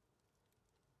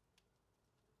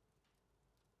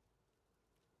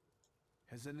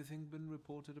 Has anything been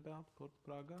reported about Port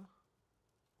Praga?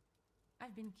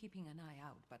 I've been keeping an eye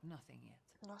out, but nothing yet.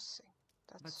 Nothing.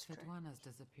 That's But strange. Svetlana's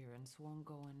disappearance won't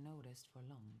go unnoticed for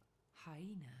long.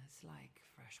 Hyenas like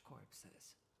fresh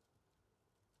corpses.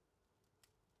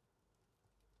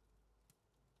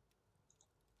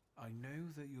 I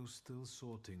know that you're still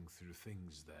sorting through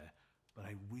things there, but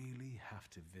I really have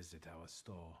to visit our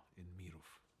store in Mirov.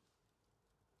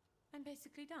 I'm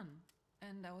basically done,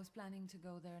 and I was planning to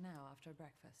go there now after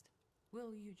breakfast.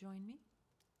 Will you join me?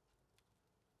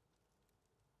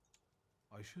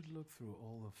 I should look through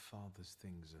all of Father's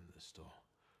things in the store.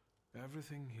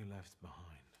 Everything he left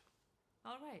behind.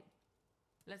 All right,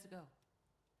 let's go.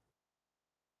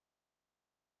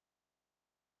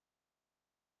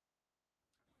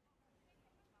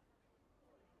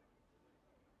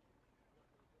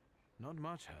 Not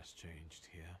much has changed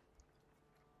here.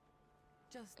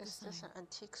 Just the Is this sign. an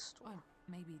antique store? Or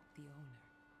maybe the owner.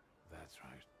 That's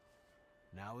right.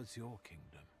 Now it's your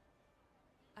kingdom.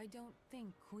 I don't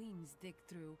think queens dig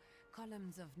through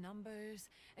columns of numbers,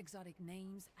 exotic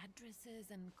names,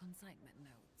 addresses, and consignment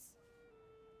notes.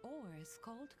 or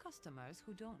scald customers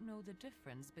who don't know the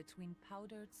difference between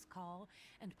powdered skull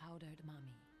and powdered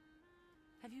mummy.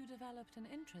 Have you developed an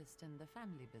interest in the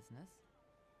family business?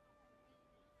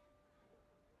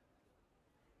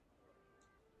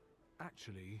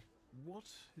 Actually, what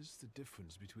is the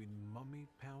difference between mummy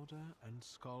powder and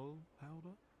skull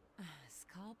powder?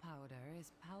 Skull powder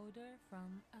is powder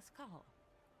from a skull.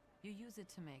 You use it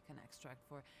to make an extract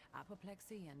for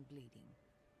apoplexy and bleeding.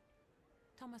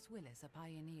 Thomas Willis, a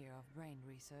pioneer of brain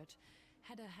research,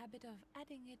 had a habit of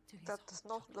adding it to his That does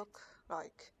not chocolate. look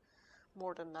like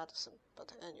modern medicine,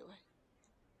 but anyway.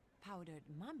 Powdered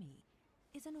mummy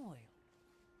is an oil.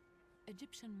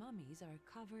 Egyptian mummies are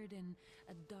covered in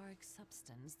a dark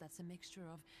substance that's a mixture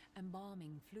of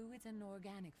embalming fluids and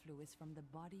organic fluids from the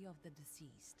body of the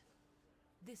deceased.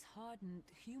 This hardened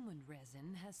human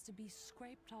resin has to be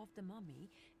scraped off the mummy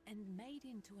and made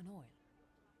into an oil.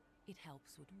 It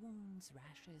helps with wounds,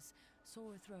 rashes,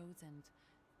 sore throats, and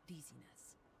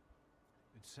dizziness.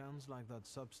 It sounds like that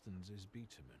substance is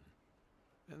bitumen.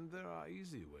 And there are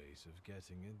easy ways of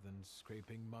getting it than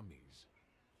scraping mummies.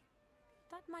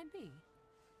 That might be.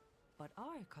 But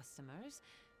our customers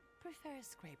prefer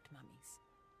scraped mummies.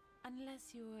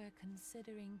 Unless you're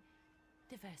considering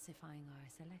diversifying our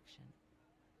selection.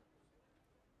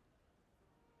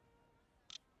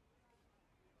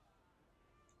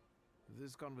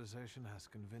 This conversation has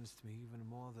convinced me even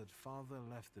more that Father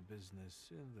left the business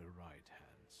in the right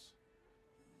hands.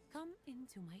 Come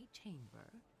into my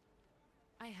chamber.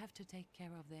 I have to take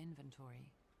care of the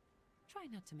inventory. Try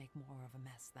not to make more of a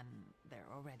mess than there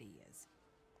already is.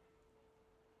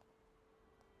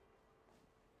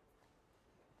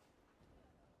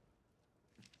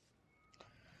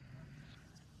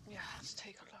 Yeah, let's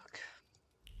take a look.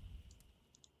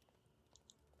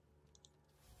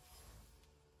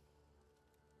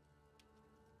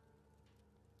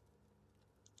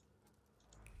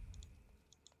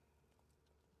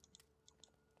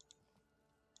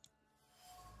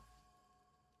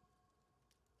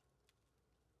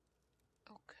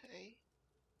 Okay.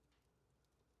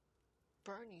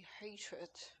 Burning hatred.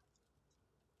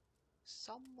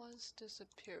 Someone's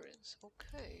disappearance.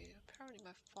 Okay, apparently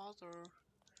my father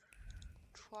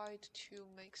tried to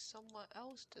make someone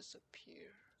else disappear.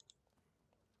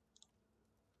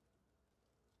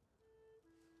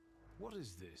 What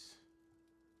is this?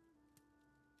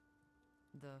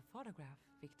 The photograph,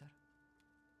 Victor.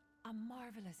 A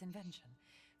marvelous invention.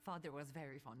 Father was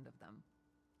very fond of them.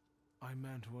 I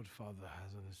meant what Father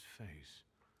has on his face.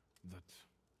 That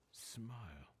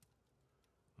smile.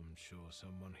 I'm sure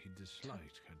someone he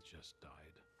disliked had just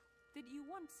died. Did you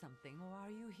want something, or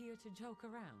are you here to joke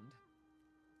around?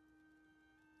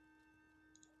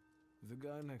 The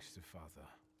guy next to Father.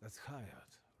 That's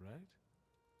Hayat, right?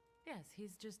 Yes,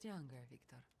 he's just younger,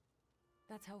 Victor.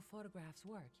 That's how photographs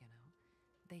work, you know.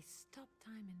 They stop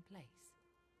time and place.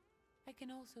 I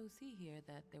can also see here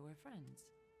that they were friends.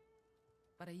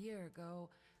 But a year ago,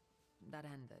 that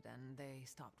ended and they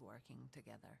stopped working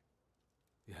together.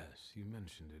 Yes, you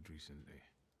mentioned it recently.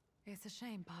 It's a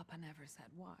shame Papa never said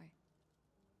why.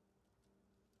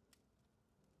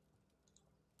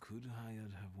 Could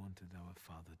Hayat have wanted our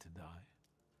father to die?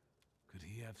 Could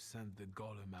he have sent the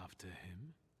golem after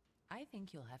him? I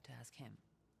think you'll have to ask him.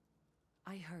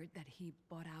 I heard that he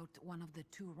bought out one of the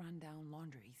 2 rundown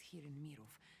laundries here in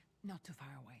Mirov, not too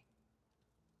far away.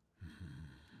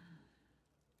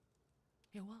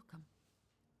 You're welcome.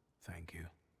 Thank you.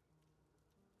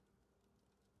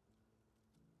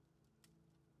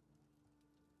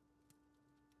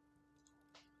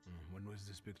 When was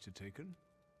this picture taken?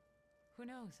 Who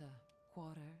knows, a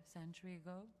quarter century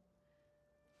ago?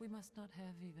 We must not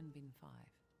have even been 5.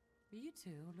 You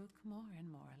two look more and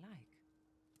more alike.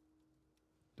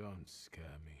 Don't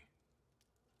scare me.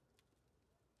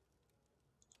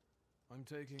 I'm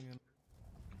taking an...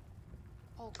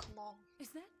 Oh, come on. Is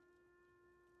that?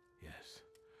 Yes.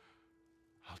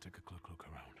 I'll take a quick look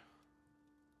around.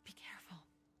 Be careful.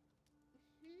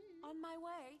 On my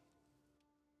way.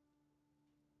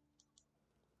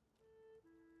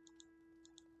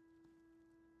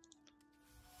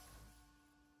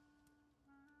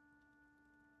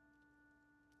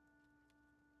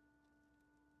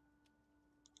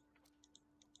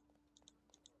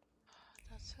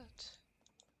 That's it.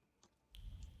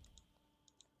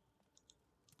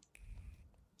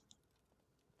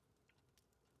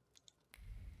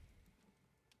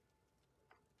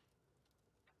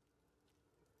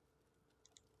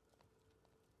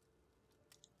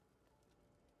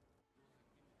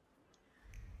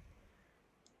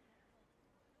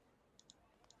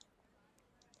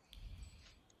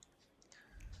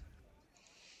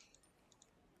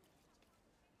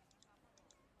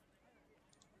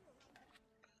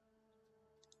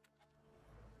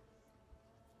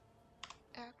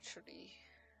 actually.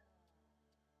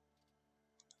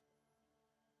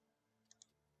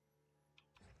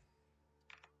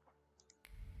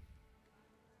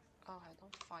 Oh, I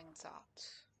don't find that.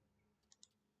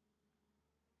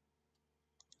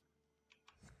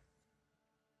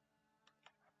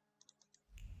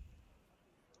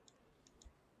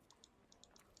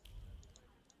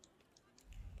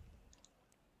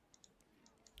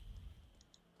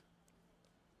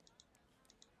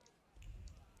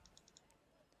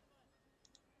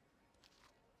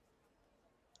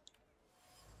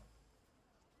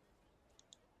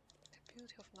 The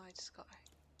beauty of night sky.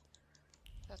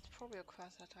 That's probably a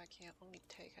quest that I can only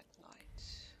take at night.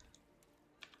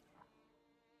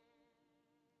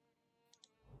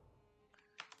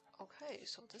 Okay,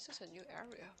 so this is a new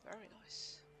area. Very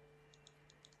nice.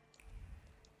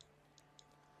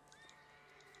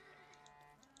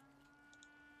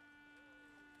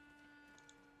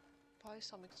 Buy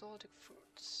some exotic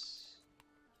fruits.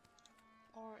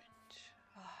 Orange.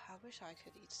 I wish I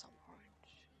could eat some orange.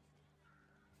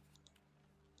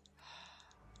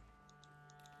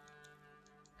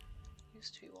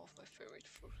 Used to be one of my favorite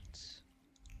fruits.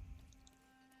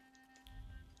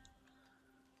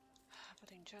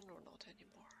 But in general, not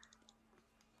anymore.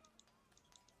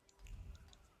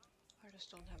 I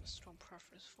just don't have a strong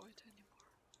preference for it anymore.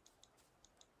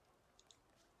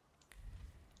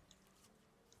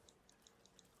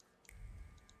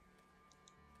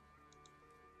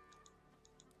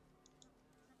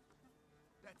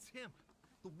 That's him,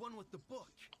 the one with the book.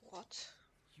 What?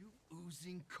 You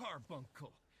oozing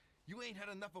carbuncle. You ain't had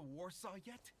enough of Warsaw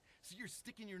yet? So you're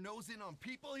sticking your nose in on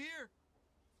people here?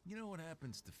 You know what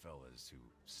happens to fellas who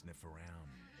sniff around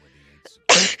where they ain't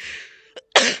supposed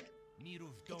to?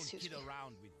 Mirov don't Excuse kid me.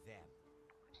 around with them.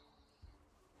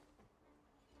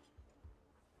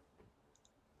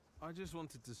 I just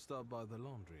wanted to stop by the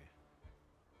laundry.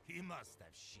 He must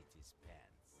have shit his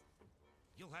pants.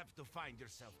 You'll have to find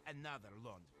yourself another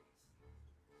laundry.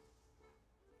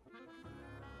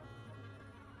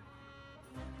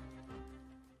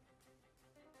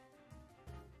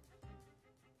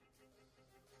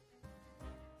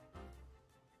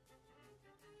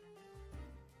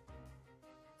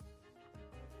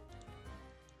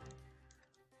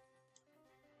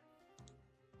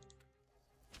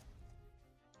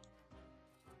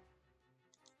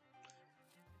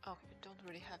 Oh, you don't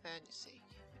really have anything.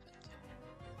 Even though.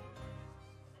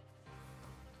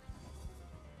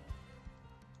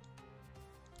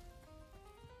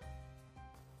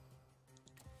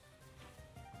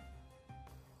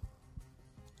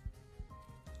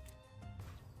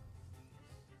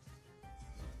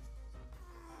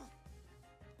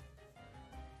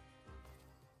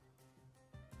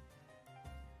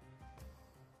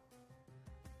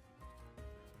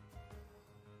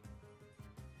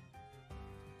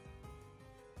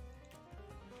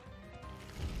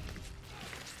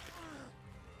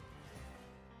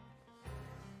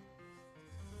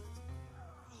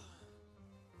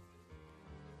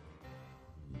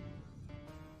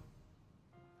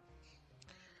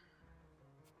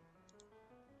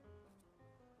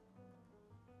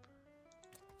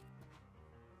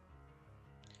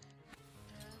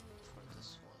 And for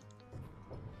this one.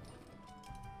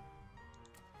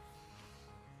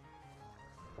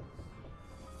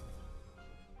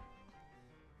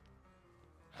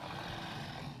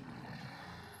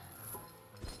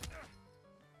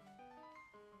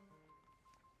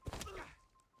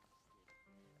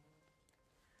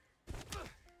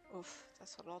 Oof,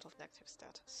 that's a lot of negative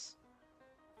status.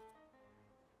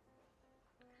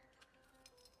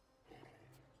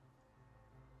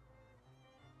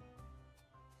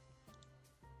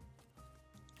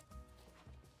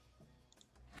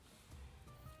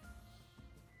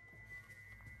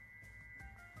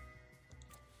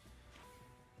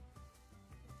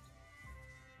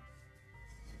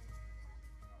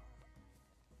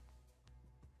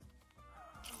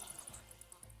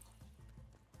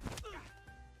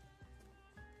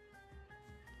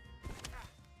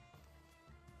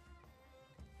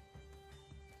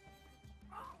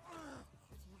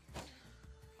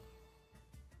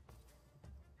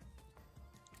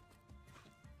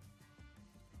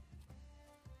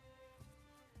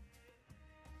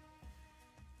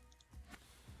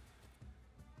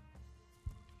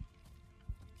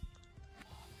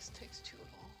 This takes too long.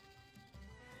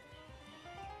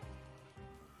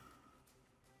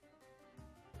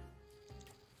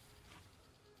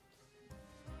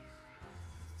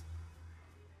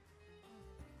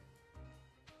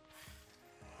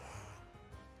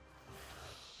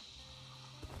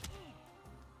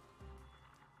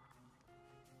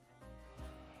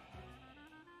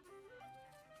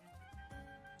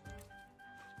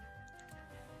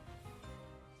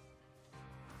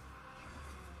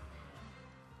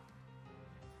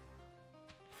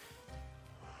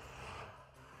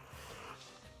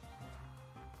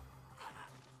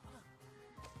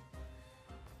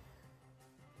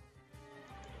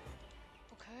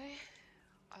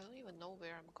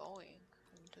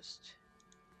 focused.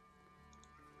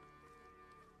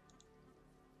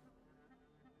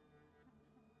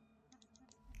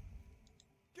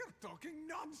 You're talking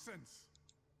nonsense!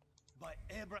 By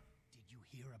Abra... Did you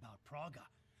hear about Praga?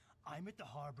 I'm at the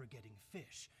harbor getting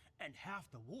fish, and half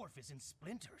the wharf is in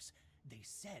splinters. They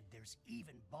said there's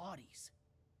even bodies.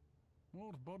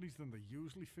 More bodies than they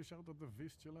usually fish out of the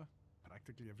Vistula,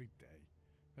 practically every day.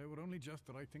 They were only just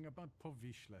writing about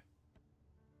Povishle.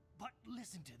 But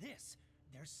listen to this.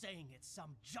 They're saying it's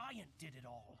some giant did it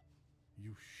all.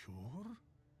 You sure?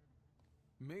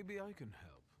 Maybe I can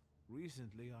help.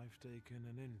 Recently, I've taken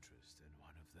an interest in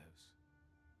one of those.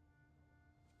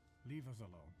 Leave us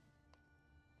alone.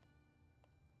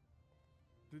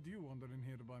 Did you wander in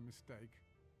here by mistake?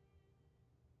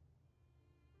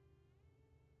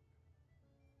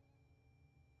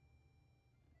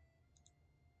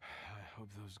 I hope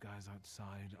those guys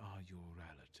outside are your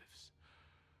relatives.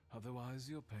 Otherwise,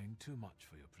 you're paying too much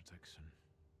for your protection.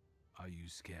 Are you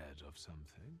scared of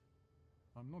something?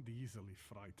 I'm not easily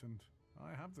frightened. I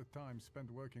have the time spent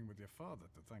working with your father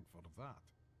to thank for that.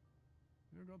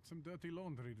 You got some dirty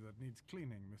laundry that needs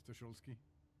cleaning, Mr. Shulsky.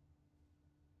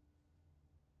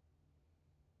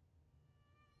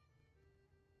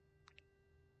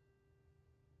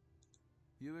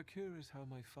 You were curious how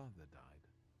my father died.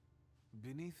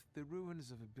 Beneath the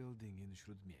ruins of a building in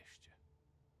Śródmieście.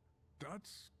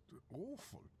 That's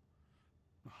awful.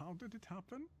 How did it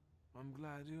happen? I'm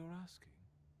glad you're asking.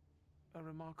 A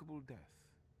remarkable death,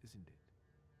 isn't it?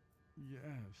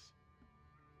 Yes.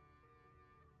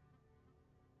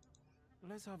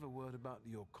 Let's have a word about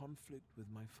your conflict with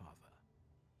my father.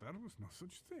 There was no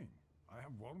such thing. I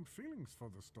have warm feelings for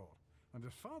the store, and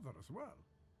his father as well.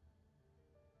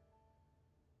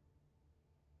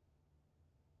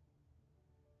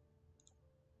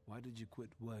 Why did you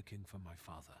quit working for my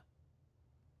father?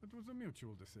 It was a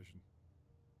mutual decision.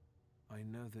 I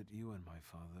know that you and my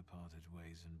father parted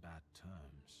ways in bad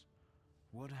terms.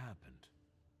 What happened?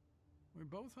 We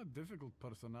both had difficult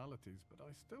personalities, but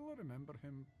I still remember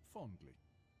him fondly.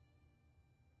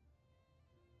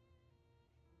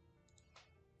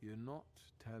 You're not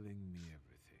telling me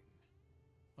everything.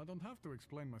 I don't have to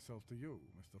explain myself to you,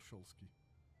 Mr. Shulsky.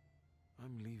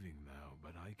 I'm leaving now,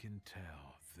 but I can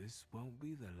tell this won't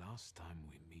be the last time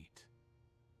we meet.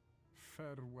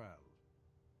 Farewell.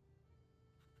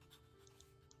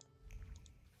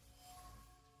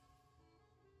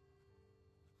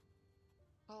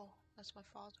 Oh, that's my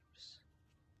father's.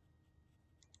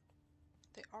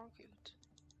 They argued.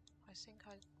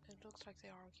 It looks like they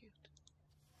argued.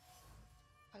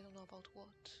 I don't know about what.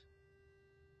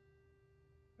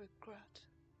 Regret.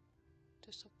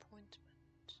 Disappointment.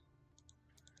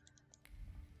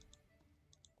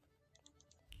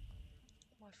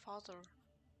 My father.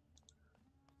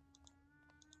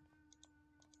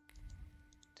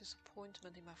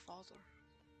 Disappointment in my father.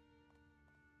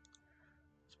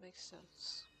 It makes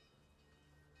sense.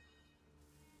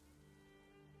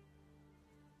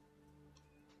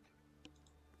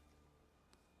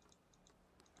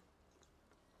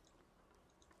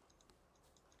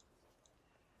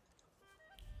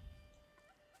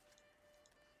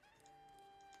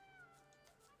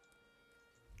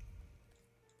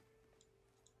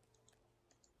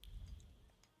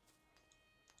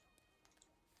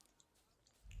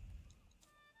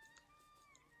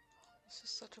 This is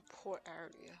such a poor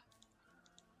area.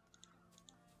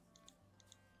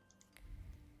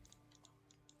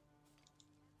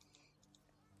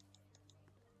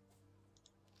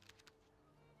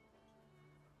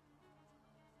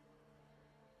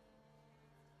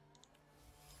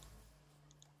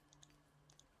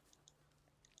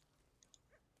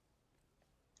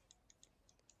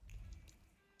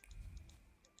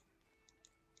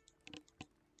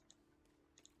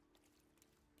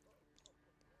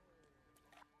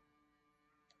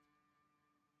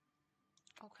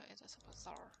 Okay, that's a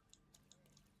bazaar.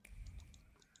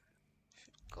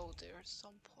 Should go there at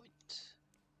some point.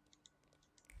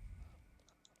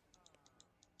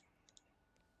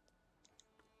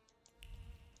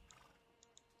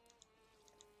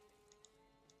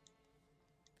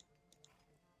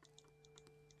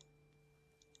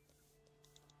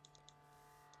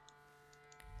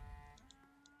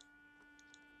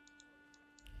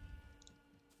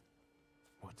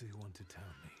 What do you want to tell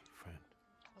me, friend?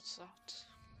 What's that?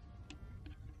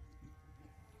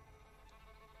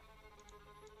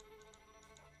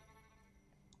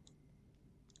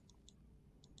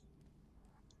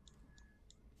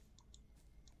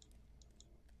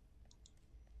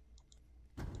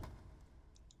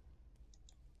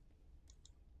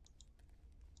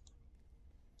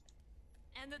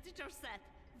 And the teacher said,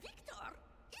 Victor,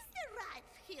 is right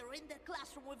here in the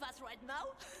classroom with us right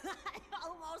now? I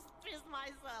almost pissed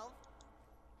myself.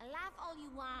 Laugh all you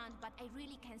want, but I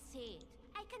really can't see it.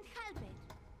 I can't help it.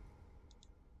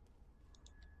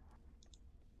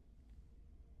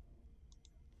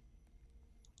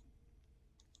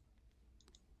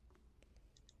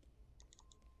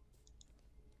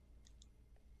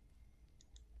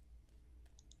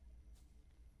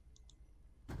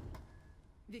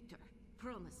 Victor,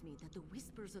 promise me that the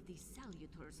whispers of these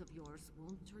salutors of yours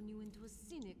won't turn you into a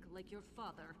cynic like your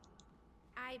father.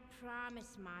 I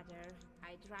promise, Mother.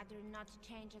 I'd rather not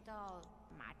change at all,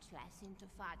 much less into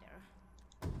Father.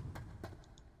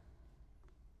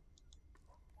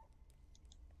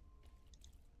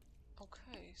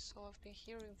 Okay, so I've been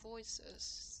hearing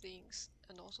voices, things,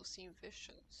 and also seeing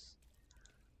visions.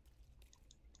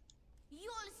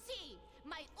 You'll see!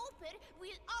 My Uber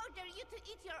will order you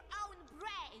to eat your own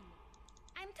brain!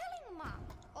 I'm telling Mom,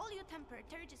 all you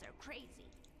Thaumaturges are crazy.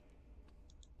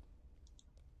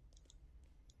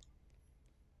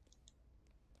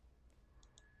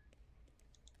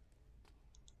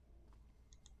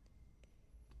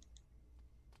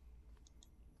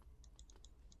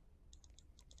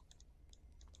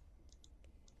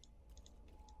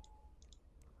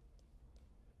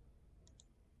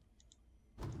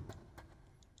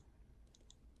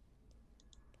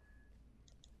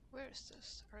 Where is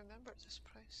this? I remember this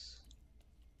place.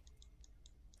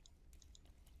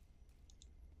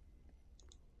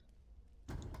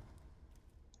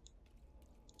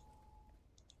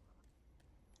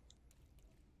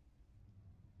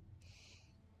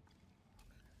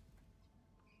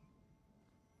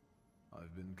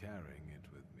 I've been carrying it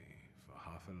with me for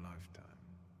half a lifetime.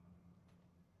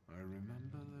 I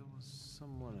remember there was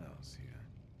someone else here.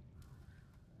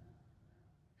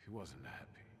 He wasn't happy.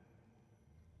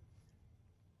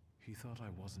 He thought I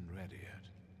wasn't ready yet.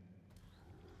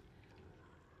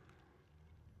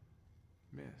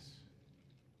 Miss,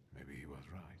 maybe he was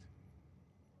right.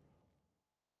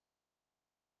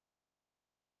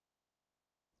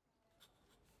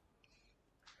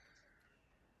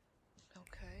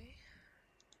 Okay.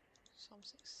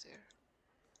 Something's there.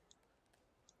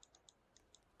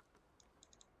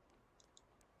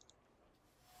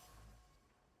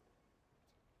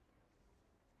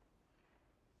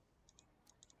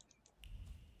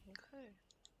 Okay.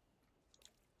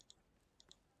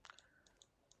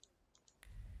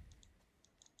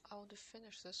 I want to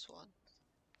finish this one.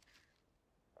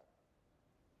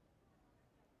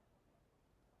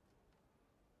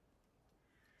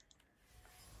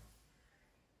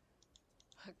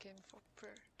 A game for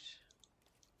birds.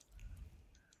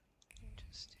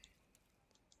 Interesting.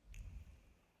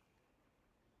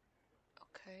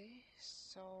 Okay,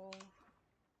 so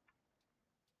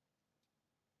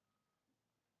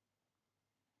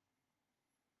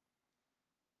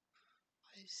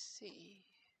I see.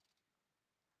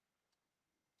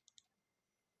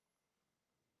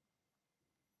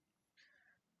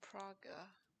 Praga.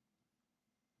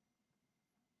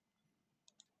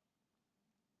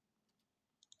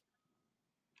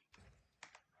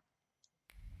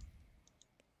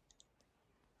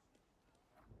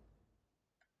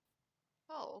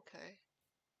 Oh, okay.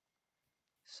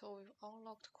 So we've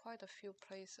unlocked quite a few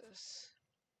places.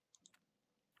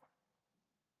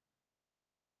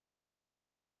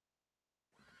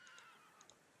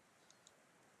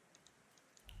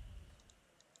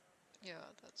 Yeah,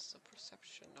 that's the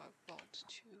perception I want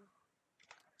to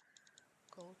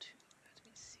go to. Let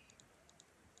me see.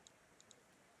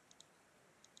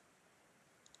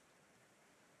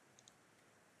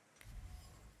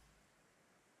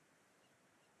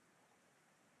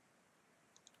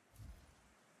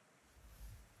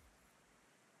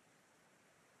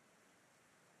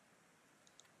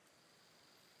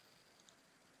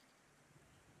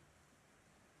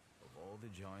 Of all the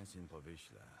joints in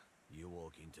Povishla, you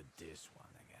walk into this one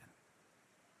again.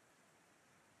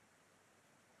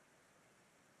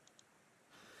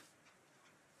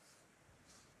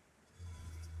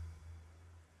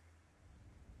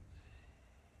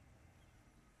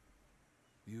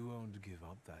 You won't give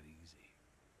up that easy.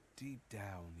 Deep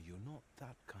down, you're not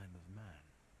that kind of man.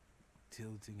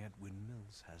 Tilting at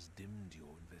windmills has dimmed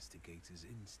your investigator's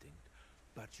instinct,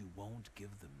 but you won't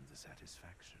give them the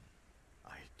satisfaction.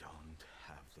 I don't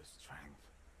have the strength.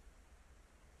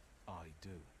 I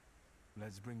do.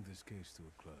 Let's bring this case to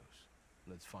a close.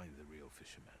 Let's find the real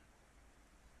fisherman.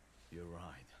 You're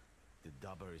right. The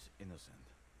dubber is innocent.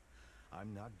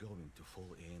 I'm not going to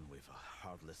fall in with a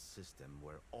heartless system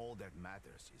where all that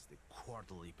matters is the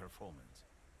quarterly performance.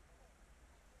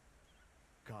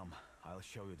 Come, I'll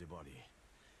show you the body.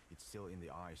 It's still in the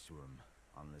ice room.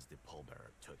 unless the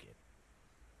pallbearer took it.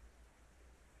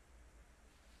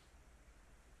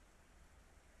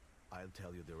 I'll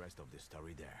tell you the rest of the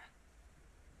story there.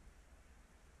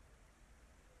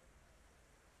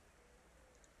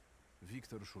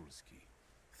 Viktor Szulski,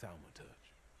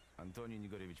 Thaumaturge. Antoni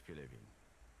Igorevich Pelevin.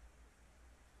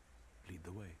 Lead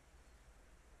the way.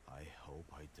 I hope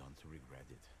I don't regret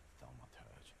it,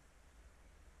 Thaumaturge.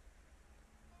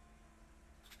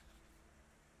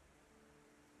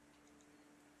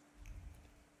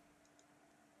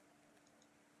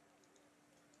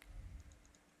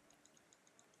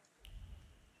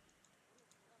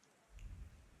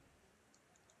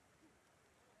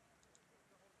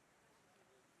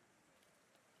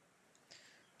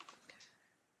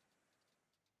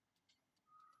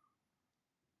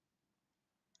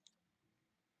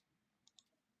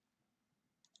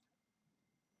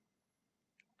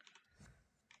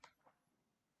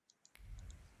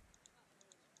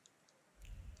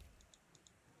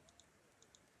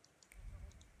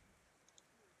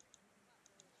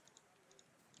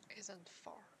 Isn't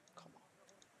far. Come on.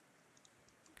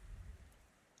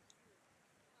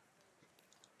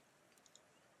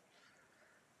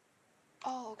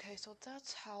 Oh, okay, so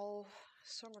that's how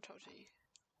Thaumaturge.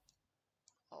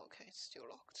 Oh, okay, it's still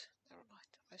locked. Never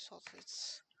mind. I thought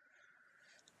it's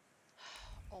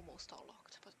almost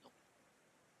unlocked, but no.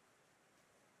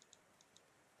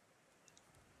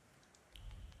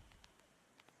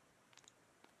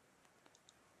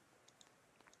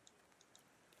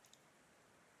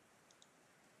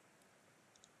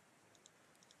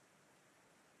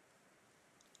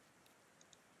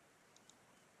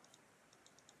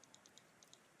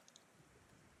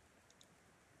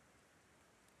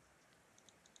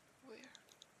 Where?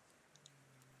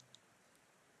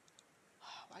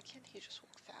 Why can't he just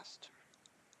walk faster?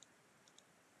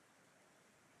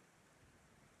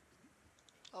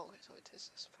 Oh, okay, so it is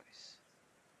this place.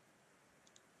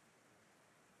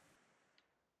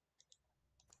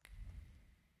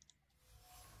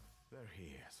 There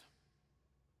he is.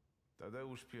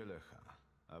 Tadeusz Pielecha,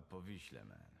 a Powiśle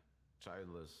man.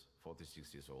 Childless,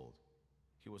 46 years old.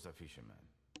 He was a fisherman.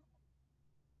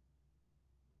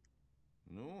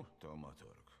 Ну,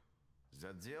 Thaumaturge,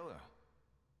 за дело.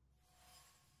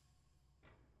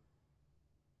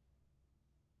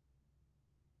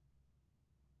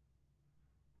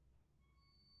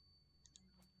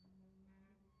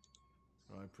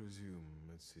 I presume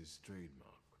it's his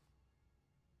trademark.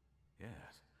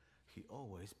 Yes, he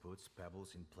always puts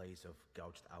pebbles in place of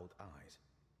gouged out eyes.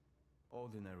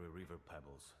 Ordinary river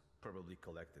pebbles, probably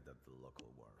collected at the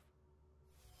local wharf.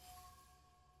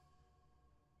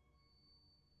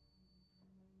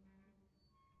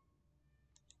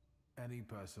 Any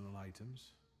personal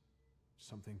items?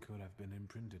 Something could have been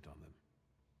imprinted on them.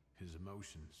 His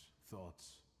emotions,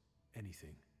 thoughts,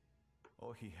 anything.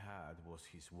 All he had was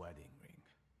his wedding ring.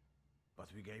 But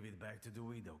we gave it back to the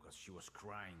widow because she was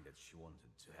crying that she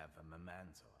wanted to have a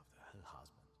memento after her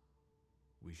husband.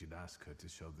 We should ask her to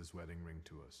show this wedding ring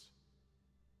to us.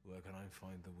 Where can I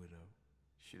find the widow?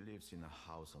 She lives in a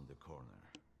house on the corner,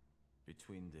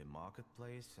 between the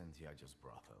marketplace and Yaja's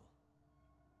brothel.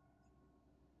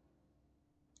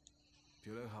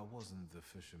 Pielecha wasn't the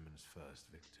fisherman's first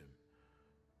victim.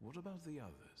 What about the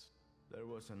others? There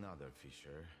was another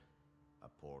fisher, a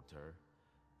porter,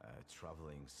 a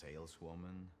traveling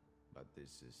saleswoman, but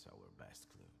this is our best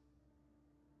clue.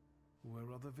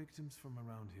 Were other victims from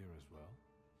around here as well?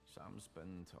 Some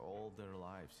spent all their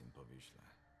lives in Powiśle.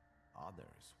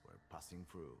 Others were passing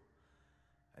through,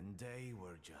 and they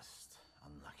were just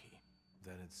unlucky.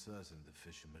 Then it's certain the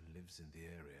fisherman lives in the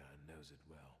area and knows it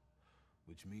well.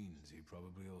 Which means he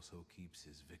probably also keeps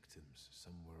his victims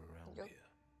somewhere around here.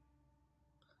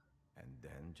 And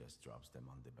then just drops them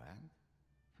on the band?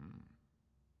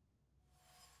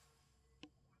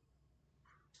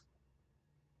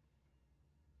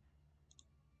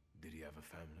 Did he have a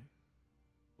family?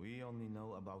 We only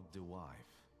know about the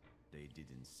wife. They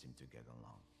didn't seem to get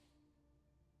along.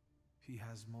 He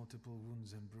has multiple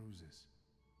wounds and bruises.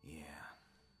 Yeah,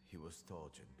 he was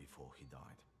tortured before he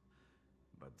died.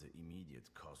 But the immediate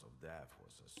cause of death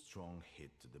was a strong hit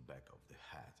to the back of the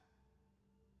head.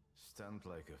 Stunned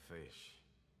like a fish.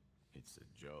 It's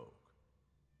a joke.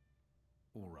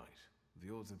 All right, the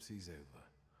autopsy's over.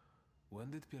 When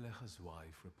did Pielecha's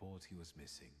wife report he was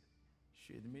missing?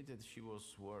 She admitted she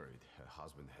was worried her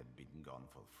husband had been gone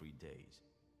for 3 days.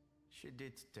 She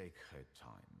did take her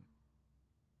time.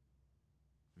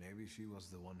 Maybe she was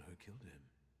the one who killed him.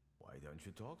 Why don't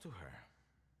you talk to her?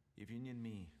 If you need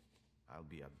me, I'll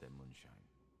be at the moonshine.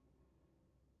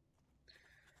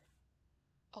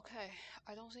 Okay,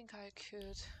 I don't think I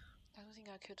could I don't think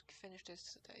I could finish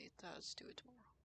this today. Let's do it tomorrow.